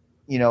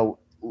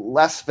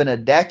 less than a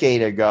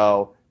decade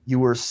ago, you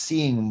were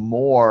seeing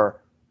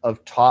more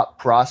of top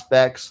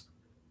prospects,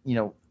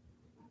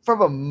 for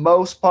the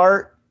most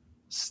part,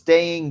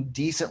 staying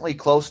decently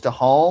close to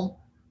home.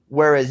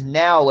 Whereas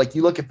now, like,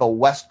 you look at the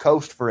West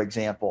Coast, for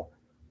example,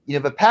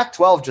 the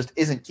Pac-12 just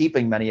isn't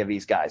keeping many of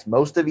these guys.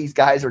 Most of these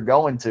guys are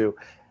going to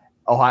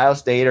Ohio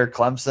State or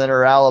Clemson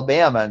or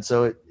Alabama. And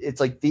so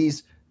it's like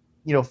these,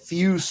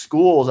 few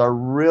schools are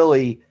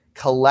really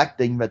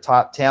collecting the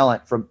top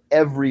talent from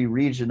every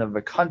region of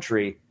the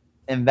country.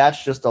 And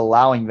that's just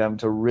allowing them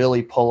to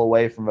really pull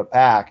away from the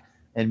pack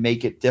and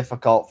make it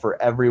difficult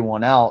for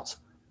everyone else,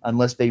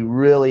 unless they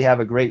really have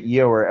a great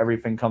year where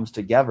everything comes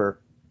together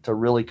to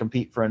really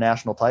compete for a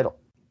national title.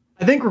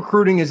 I think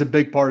recruiting is a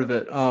big part of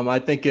it.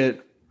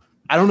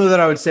 I don't know that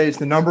I would say it's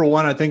the number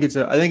one. I think it's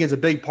a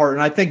big part.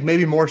 And I think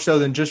maybe more so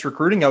than just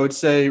recruiting, I would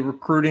say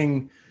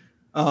recruiting.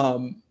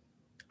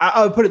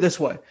 I would put it this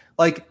way.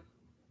 Like,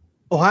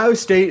 Ohio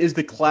State is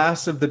the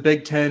class of the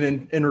Big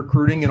Ten in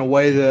recruiting in a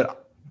way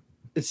that,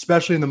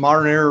 especially in the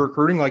modern era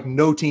recruiting, like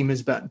no team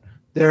has been.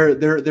 Their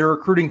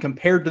recruiting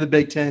compared to the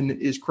Big Ten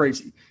is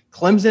crazy.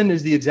 Clemson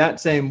is the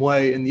exact same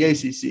way in the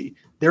ACC.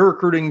 Their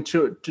recruiting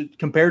to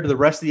compared to the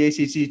rest of the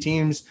ACC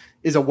teams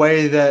is a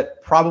way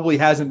that probably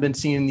hasn't been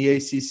seen in the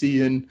ACC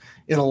in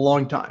a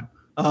long time.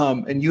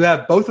 And you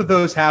have both of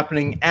those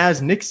happening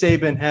as Nick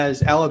Saban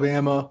has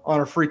Alabama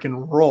on a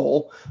freaking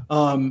roll.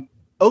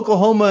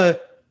 Oklahoma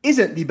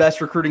isn't the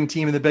best recruiting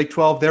team in the Big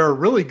 12. They're a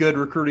really good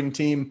recruiting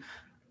team.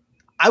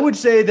 I would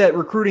say that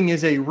recruiting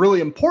is a really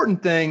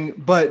important thing,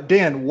 but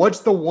Dan,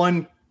 what's the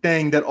one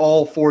thing that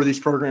all four of these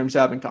programs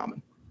have in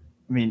common?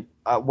 I mean,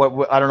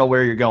 what I don't know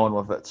where you're going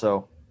with it.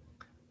 So,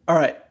 all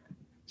right,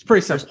 it's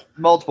pretty simple. There's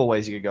multiple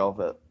ways you could go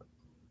with it.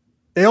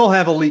 They all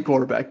have elite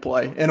quarterback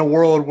play in a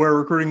world where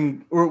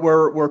recruiting,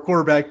 where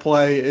quarterback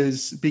play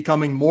is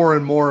becoming more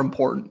and more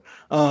important.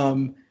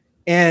 And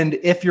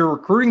if you're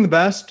recruiting the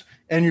best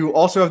and you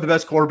also have the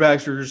best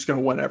quarterbacks, you're just going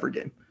to win every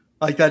game.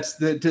 Like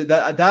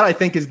that I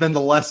think has been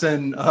the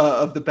lesson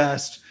of the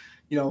past,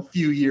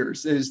 few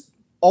years is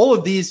all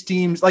of these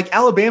teams. Like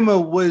Alabama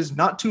was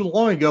not too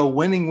long ago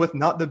winning with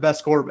not the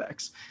best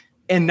quarterbacks,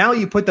 and now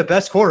you put the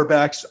best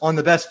quarterbacks on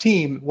the best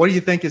team. What do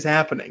you think is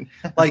happening?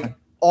 Like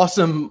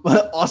awesome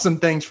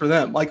things for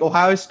them. Like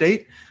Ohio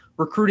State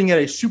recruiting at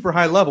a super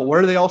high level. What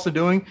are they also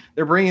doing?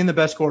 They're bringing in the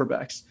best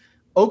quarterbacks.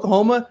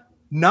 Oklahoma,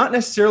 not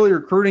necessarily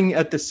recruiting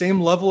at the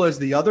same level as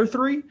the other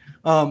three,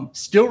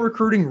 still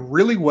recruiting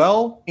really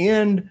well.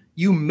 And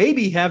you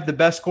maybe have the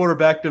best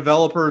quarterback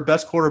developer,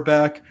 best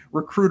quarterback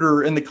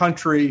recruiter in the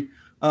country,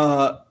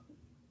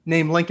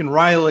 named Lincoln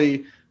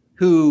Riley,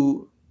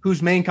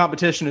 whose main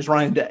competition is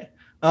Ryan Day.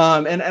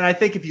 And I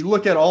think if you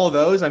look at all of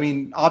those, I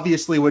mean,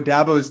 obviously what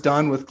Dabo has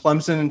done with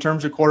Clemson in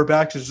terms of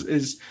quarterbacks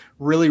is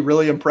really,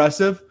 really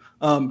impressive.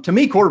 To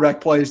me,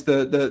 quarterback play is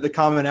the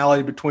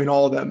commonality between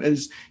all of them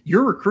is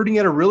you're recruiting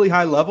at a really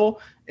high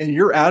level and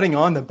you're adding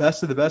on the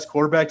best of the best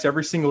quarterbacks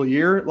every single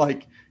year.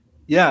 Like,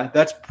 yeah,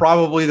 that's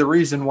probably the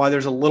reason why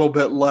there's a little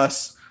bit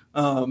less,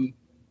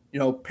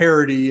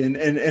 parity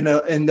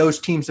and those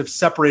teams have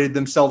separated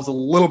themselves a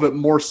little bit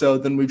more so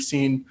than we've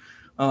seen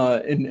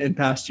in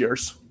past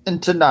years.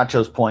 And to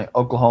Nacho's point,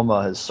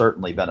 Oklahoma has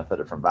certainly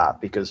benefited from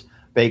that because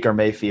Baker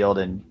Mayfield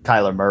and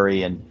Kyler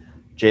Murray and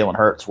Jalen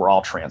Hurts were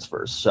all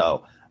transfers.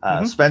 So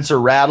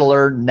Spencer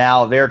Rattler,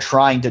 now they're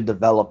trying to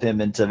develop him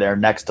into their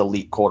next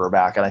elite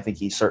quarterback, and I think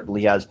he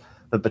certainly has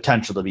the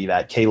potential to be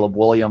that. Caleb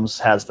Williams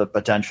has the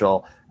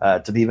potential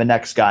to be the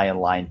next guy in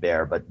line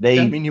there. But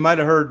you might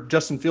have heard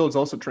Justin Fields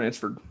also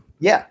transferred.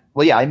 Yeah.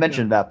 Well, yeah, I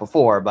mentioned that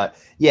before. But,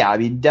 yeah, I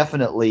mean,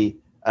 definitely,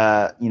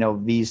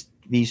 these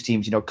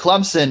teams,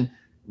 Clemson,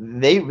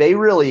 they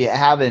really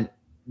haven't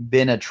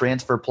been a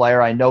transfer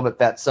player. I know that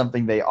that's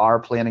something they are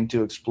planning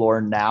to explore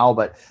now,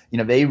 but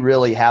they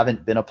really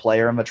haven't been a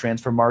player in the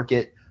transfer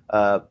market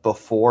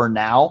before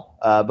now.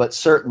 But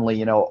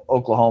certainly,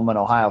 Oklahoma and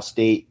Ohio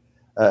State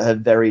have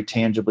very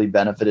tangibly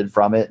benefited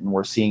from it, and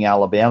we're seeing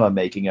Alabama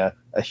making a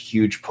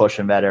huge push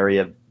in that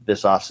area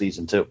this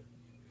offseason too.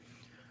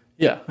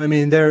 Yeah, I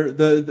mean,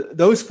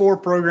 those four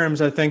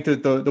programs. I think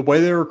that the way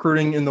they're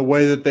recruiting and the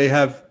way that they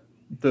have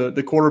the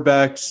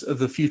quarterbacks of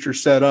the future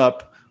set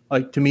up.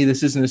 Like, to me,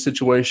 this isn't a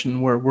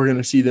situation where we're going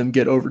to see them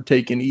get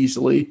overtaken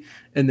easily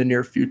in the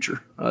near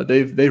future.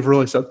 They've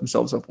really set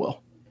themselves up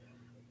well.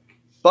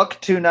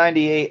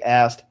 Buck298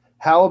 asked,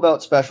 how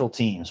about special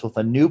teams? With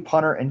a new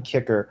punter and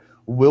kicker,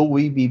 will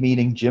we be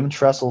meeting Jim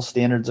Tressel's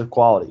standards of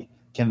quality?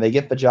 Can they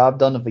get the job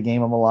done with the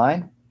game on the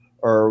line?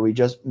 Or are we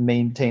just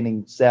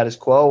maintaining status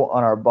quo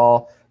on our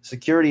ball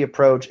security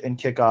approach and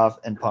kickoff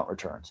and punt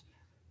returns?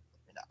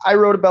 I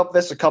wrote about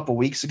this a couple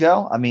weeks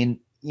ago. I mean,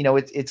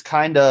 it's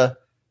kind of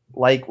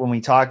like when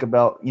we talk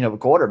about, the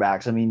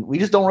quarterbacks, I mean, we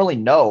just don't really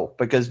know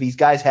because these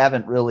guys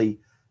haven't really,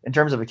 in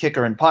terms of a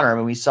kicker and punter. I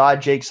mean, we saw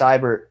Jake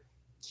Seibert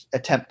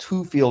attempt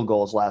 2 field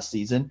goals last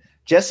season.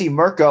 Jesse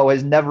Mirko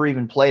has never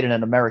even played in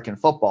an American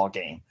football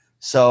game.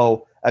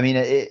 So, I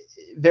mean,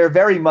 they're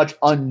very much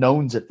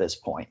unknowns at this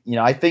point.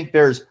 I think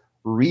there's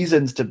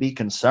reasons to be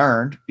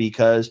concerned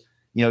because,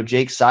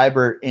 Jake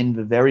Seibert in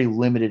the very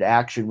limited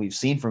action we've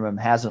seen from him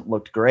hasn't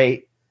looked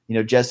great.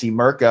 Jesse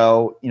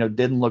Mirko,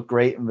 didn't look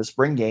great in the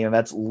spring game, and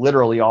that's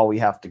literally all we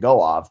have to go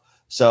off.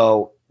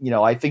 So,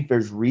 I think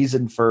there's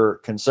reason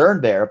for concern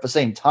there. At the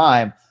same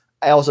time,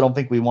 I also don't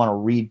think we want to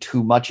read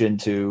too much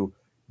into,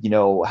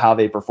 how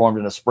they performed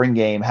in a spring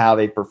game, how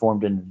they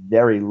performed in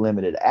very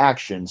limited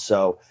action.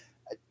 So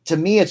to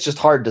me, it's just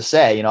hard to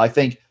say. I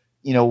think,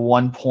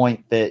 one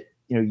point that,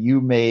 you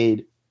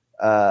made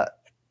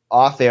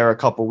off air a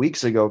couple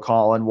weeks ago,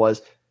 Colin,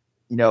 was,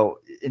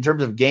 in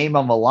terms of game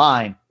on the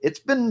line, it's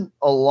been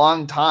a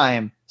long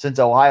time since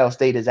Ohio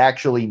State has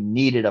actually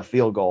needed a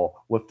field goal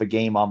with the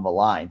game on the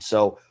line.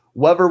 So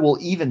whether we'll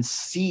even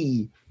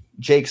see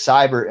Jake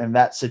Seibert in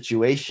that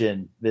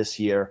situation this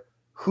year,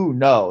 who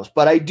knows?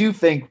 But I do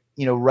think,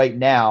 right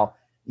now,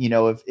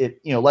 if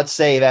let's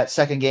say that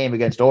second game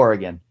against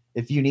Oregon,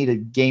 if you need a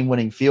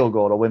game-winning field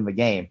goal to win the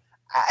game,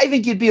 I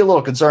think you'd be a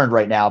little concerned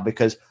right now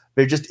because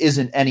there just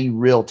isn't any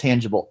real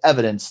tangible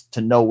evidence to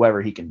know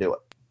whether he can do it.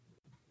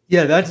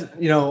 Yeah, that's,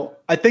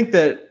 I think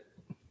that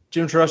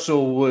Jim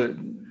Tressel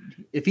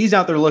would, if he's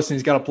out there listening,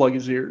 he's got to plug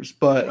his ears.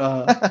 But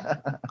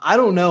I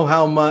don't know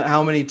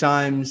how many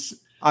times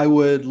I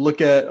would look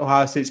at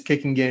Ohio State's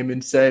kicking game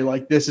and say,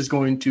 like, this is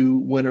going to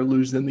win or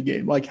lose them the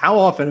game. Like, how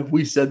often have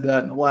we said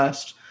that in the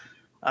last,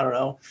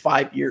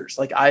 5 years?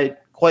 Like, I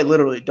quite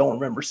literally don't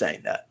remember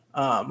saying that.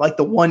 Like,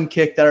 the one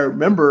kick that I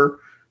remember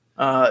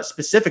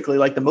specifically,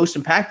 like the most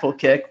impactful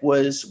kick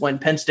was when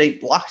Penn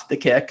State blocked the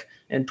kick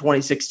in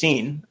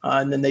 2016,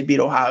 and then they beat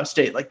Ohio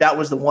State. Like that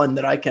was the one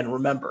that I can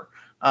remember.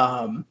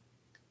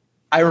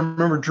 I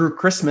remember Drew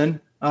Chrisman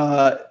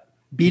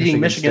beating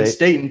Michigan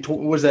State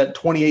was that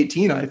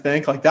 2018, I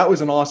think. Like that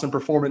was an awesome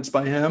performance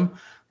by him.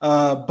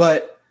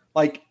 But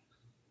like,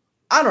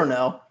 I don't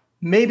know.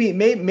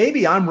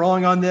 Maybe I'm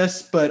wrong on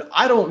this, but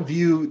I don't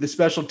view the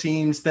special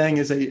teams thing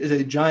as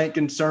a giant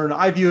concern.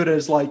 I view it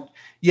as like,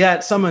 yeah,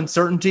 some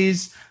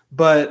uncertainties,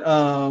 but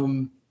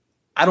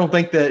I don't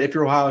think that if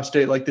you're Ohio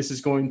State, like this is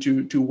going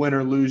to win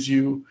or lose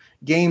you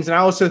games. And I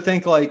also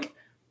think like,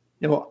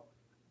 you know,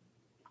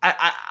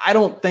 I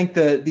don't think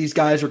that these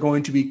guys are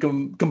going to be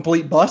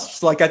complete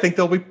busts. Like I think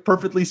they'll be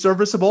perfectly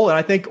serviceable. And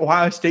I think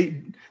Ohio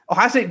State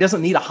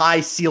doesn't need a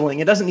high ceiling.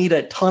 It doesn't need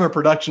a ton of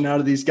production out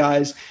of these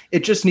guys.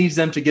 It just needs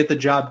them to get the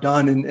job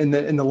done in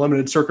the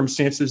limited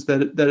circumstances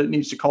that it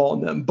needs to call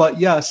on them. But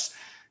yes,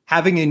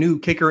 having a new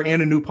kicker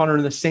and a new punter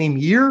in the same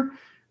year,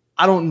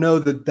 I don't know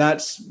that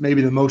that's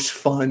maybe the most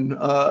fun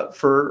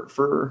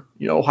for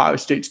Ohio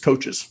State's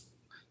coaches.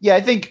 Yeah,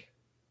 I think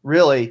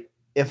really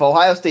if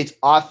Ohio State's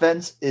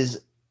offense is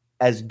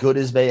as good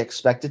as they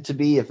expect it to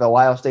be, if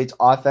Ohio State's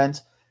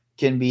offense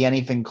can be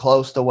anything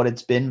close to what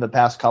it's been the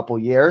past couple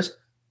years,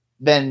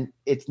 then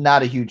it's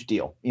not a huge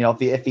deal. You know,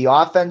 if the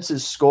offense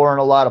is scoring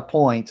a lot of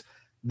points,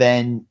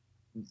 then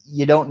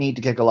you don't need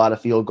to kick a lot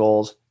of field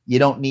goals. You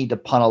don't need to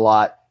punt a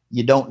lot.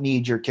 You don't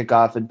need your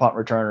kickoff and punt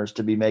returners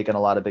to be making a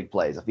lot of big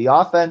plays. If the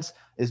offense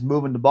is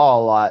moving the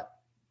ball a lot,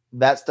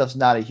 that stuff's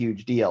not a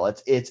huge deal.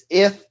 It's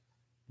if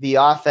the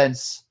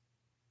offense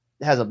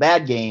has a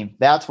bad game,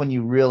 that's when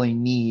you really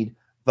need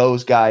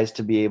those guys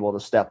to be able to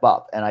step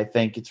up. And I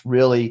think it's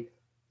really,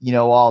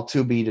 all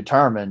to be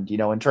determined,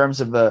 in terms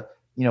of the,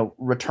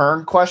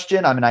 return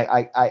question. I mean,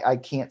 I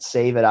can't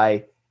say that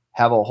I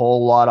have a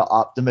whole lot of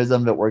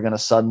optimism that we're going to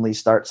suddenly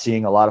start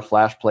seeing a lot of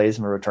flash plays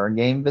in the return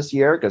game this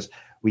year, because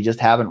we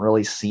just haven't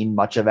really seen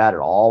much of that at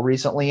all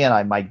recently.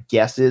 And my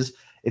guess is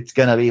it's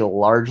going to be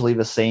largely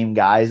the same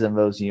guys in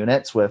those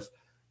units with,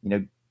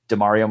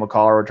 DeMario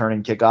McCall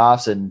returning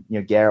kickoffs and,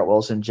 Garrett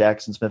Wilson,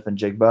 Jackson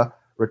Smith-Njigba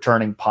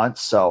returning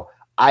punts. So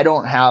I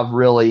don't have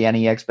really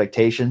any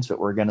expectations that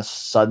we're going to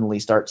suddenly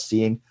start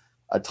seeing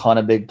a ton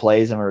of big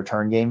plays in a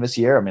return game this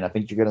year. I mean, I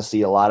think you're going to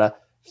see a lot of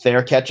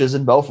fair catches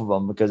in both of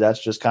them, because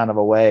that's just kind of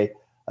a way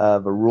the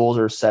rules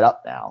are set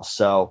up now.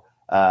 So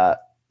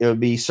it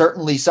would be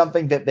certainly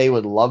something that they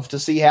would love to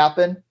see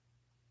happen.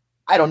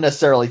 I don't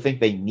necessarily think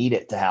they need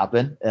it to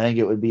happen. I think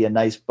it would be a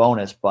nice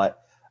bonus, but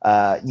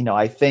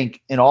I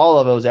think in all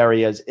of those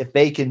areas, if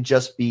they can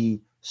just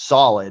be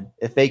solid,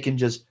 if they can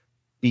just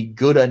be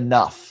good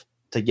enough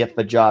to get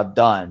the job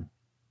done,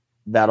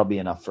 that'll be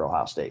enough for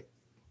Ohio State.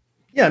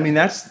 Yeah, I mean,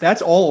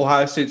 that's all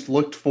Ohio State's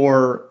looked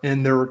for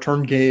in their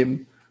return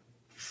game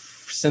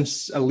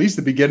since at least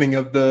the beginning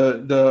of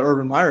the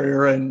Urban Meyer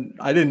era. And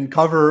I didn't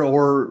cover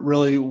or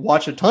really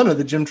watch a ton of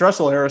the Jim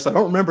Tressel era, so I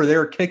don't remember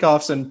their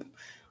kickoffs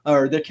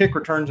or their kick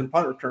returns and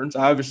punt returns.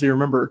 I obviously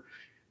remember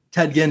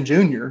Ted Ginn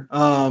Jr.,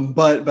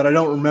 but I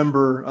don't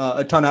remember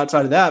a ton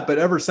outside of that. But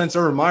ever since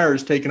Urban Meyer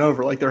has taken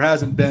over, like there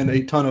hasn't been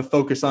a ton of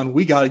focus on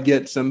we got to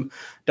get some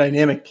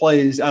dynamic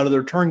plays out of the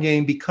return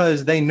game,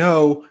 because they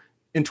know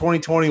in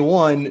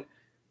 2021,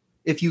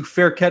 if you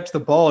fair catch the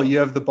ball, you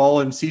have the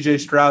ball in CJ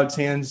Stroud's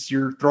hands.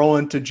 You're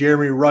throwing to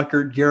Jeremy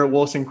Ruckert, Garrett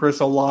Wilson,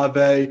 Chris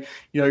Olave.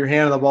 You're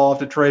handing the ball off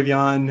to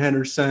Travion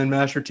Henderson,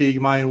 Master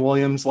Teague, Mayan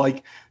Williams.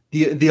 Like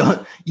you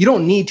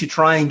don't need to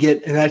try and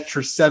get an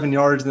extra 7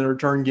 yards in the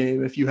return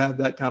game if you have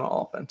that kind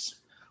of offense.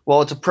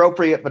 Well, it's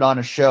appropriate, but on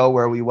a show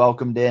where we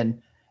welcomed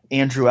in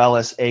Andrew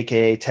Ellis,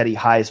 a.k.a. Teddy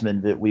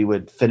Heisman, that we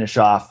would finish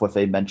off with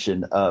a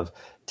mention of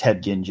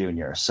Ted Ginn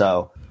Jr.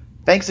 So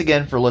thanks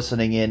again for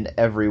listening in,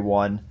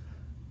 everyone.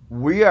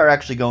 We are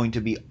actually going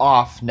to be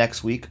off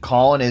next week.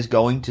 Colin is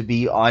going to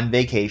be on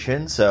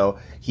vacation, so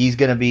he's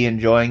going to be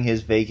enjoying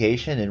his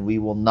vacation, and we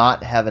will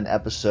not have an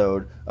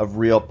episode of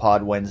Real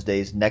Pod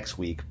Wednesdays next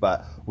week.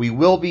 But we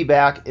will be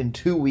back in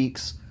 2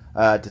 weeks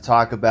to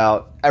talk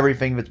about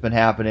everything that's been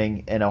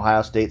happening in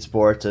Ohio State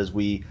sports as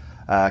we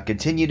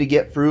continue to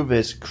get through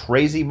this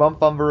crazy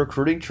month on the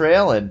recruiting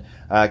trail and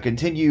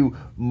continue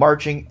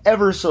marching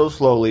ever so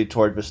slowly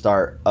toward the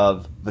start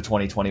of the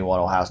 2021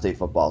 Ohio State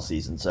football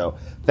season. So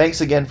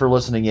thanks again for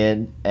listening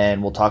in,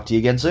 and we'll talk to you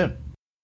again soon.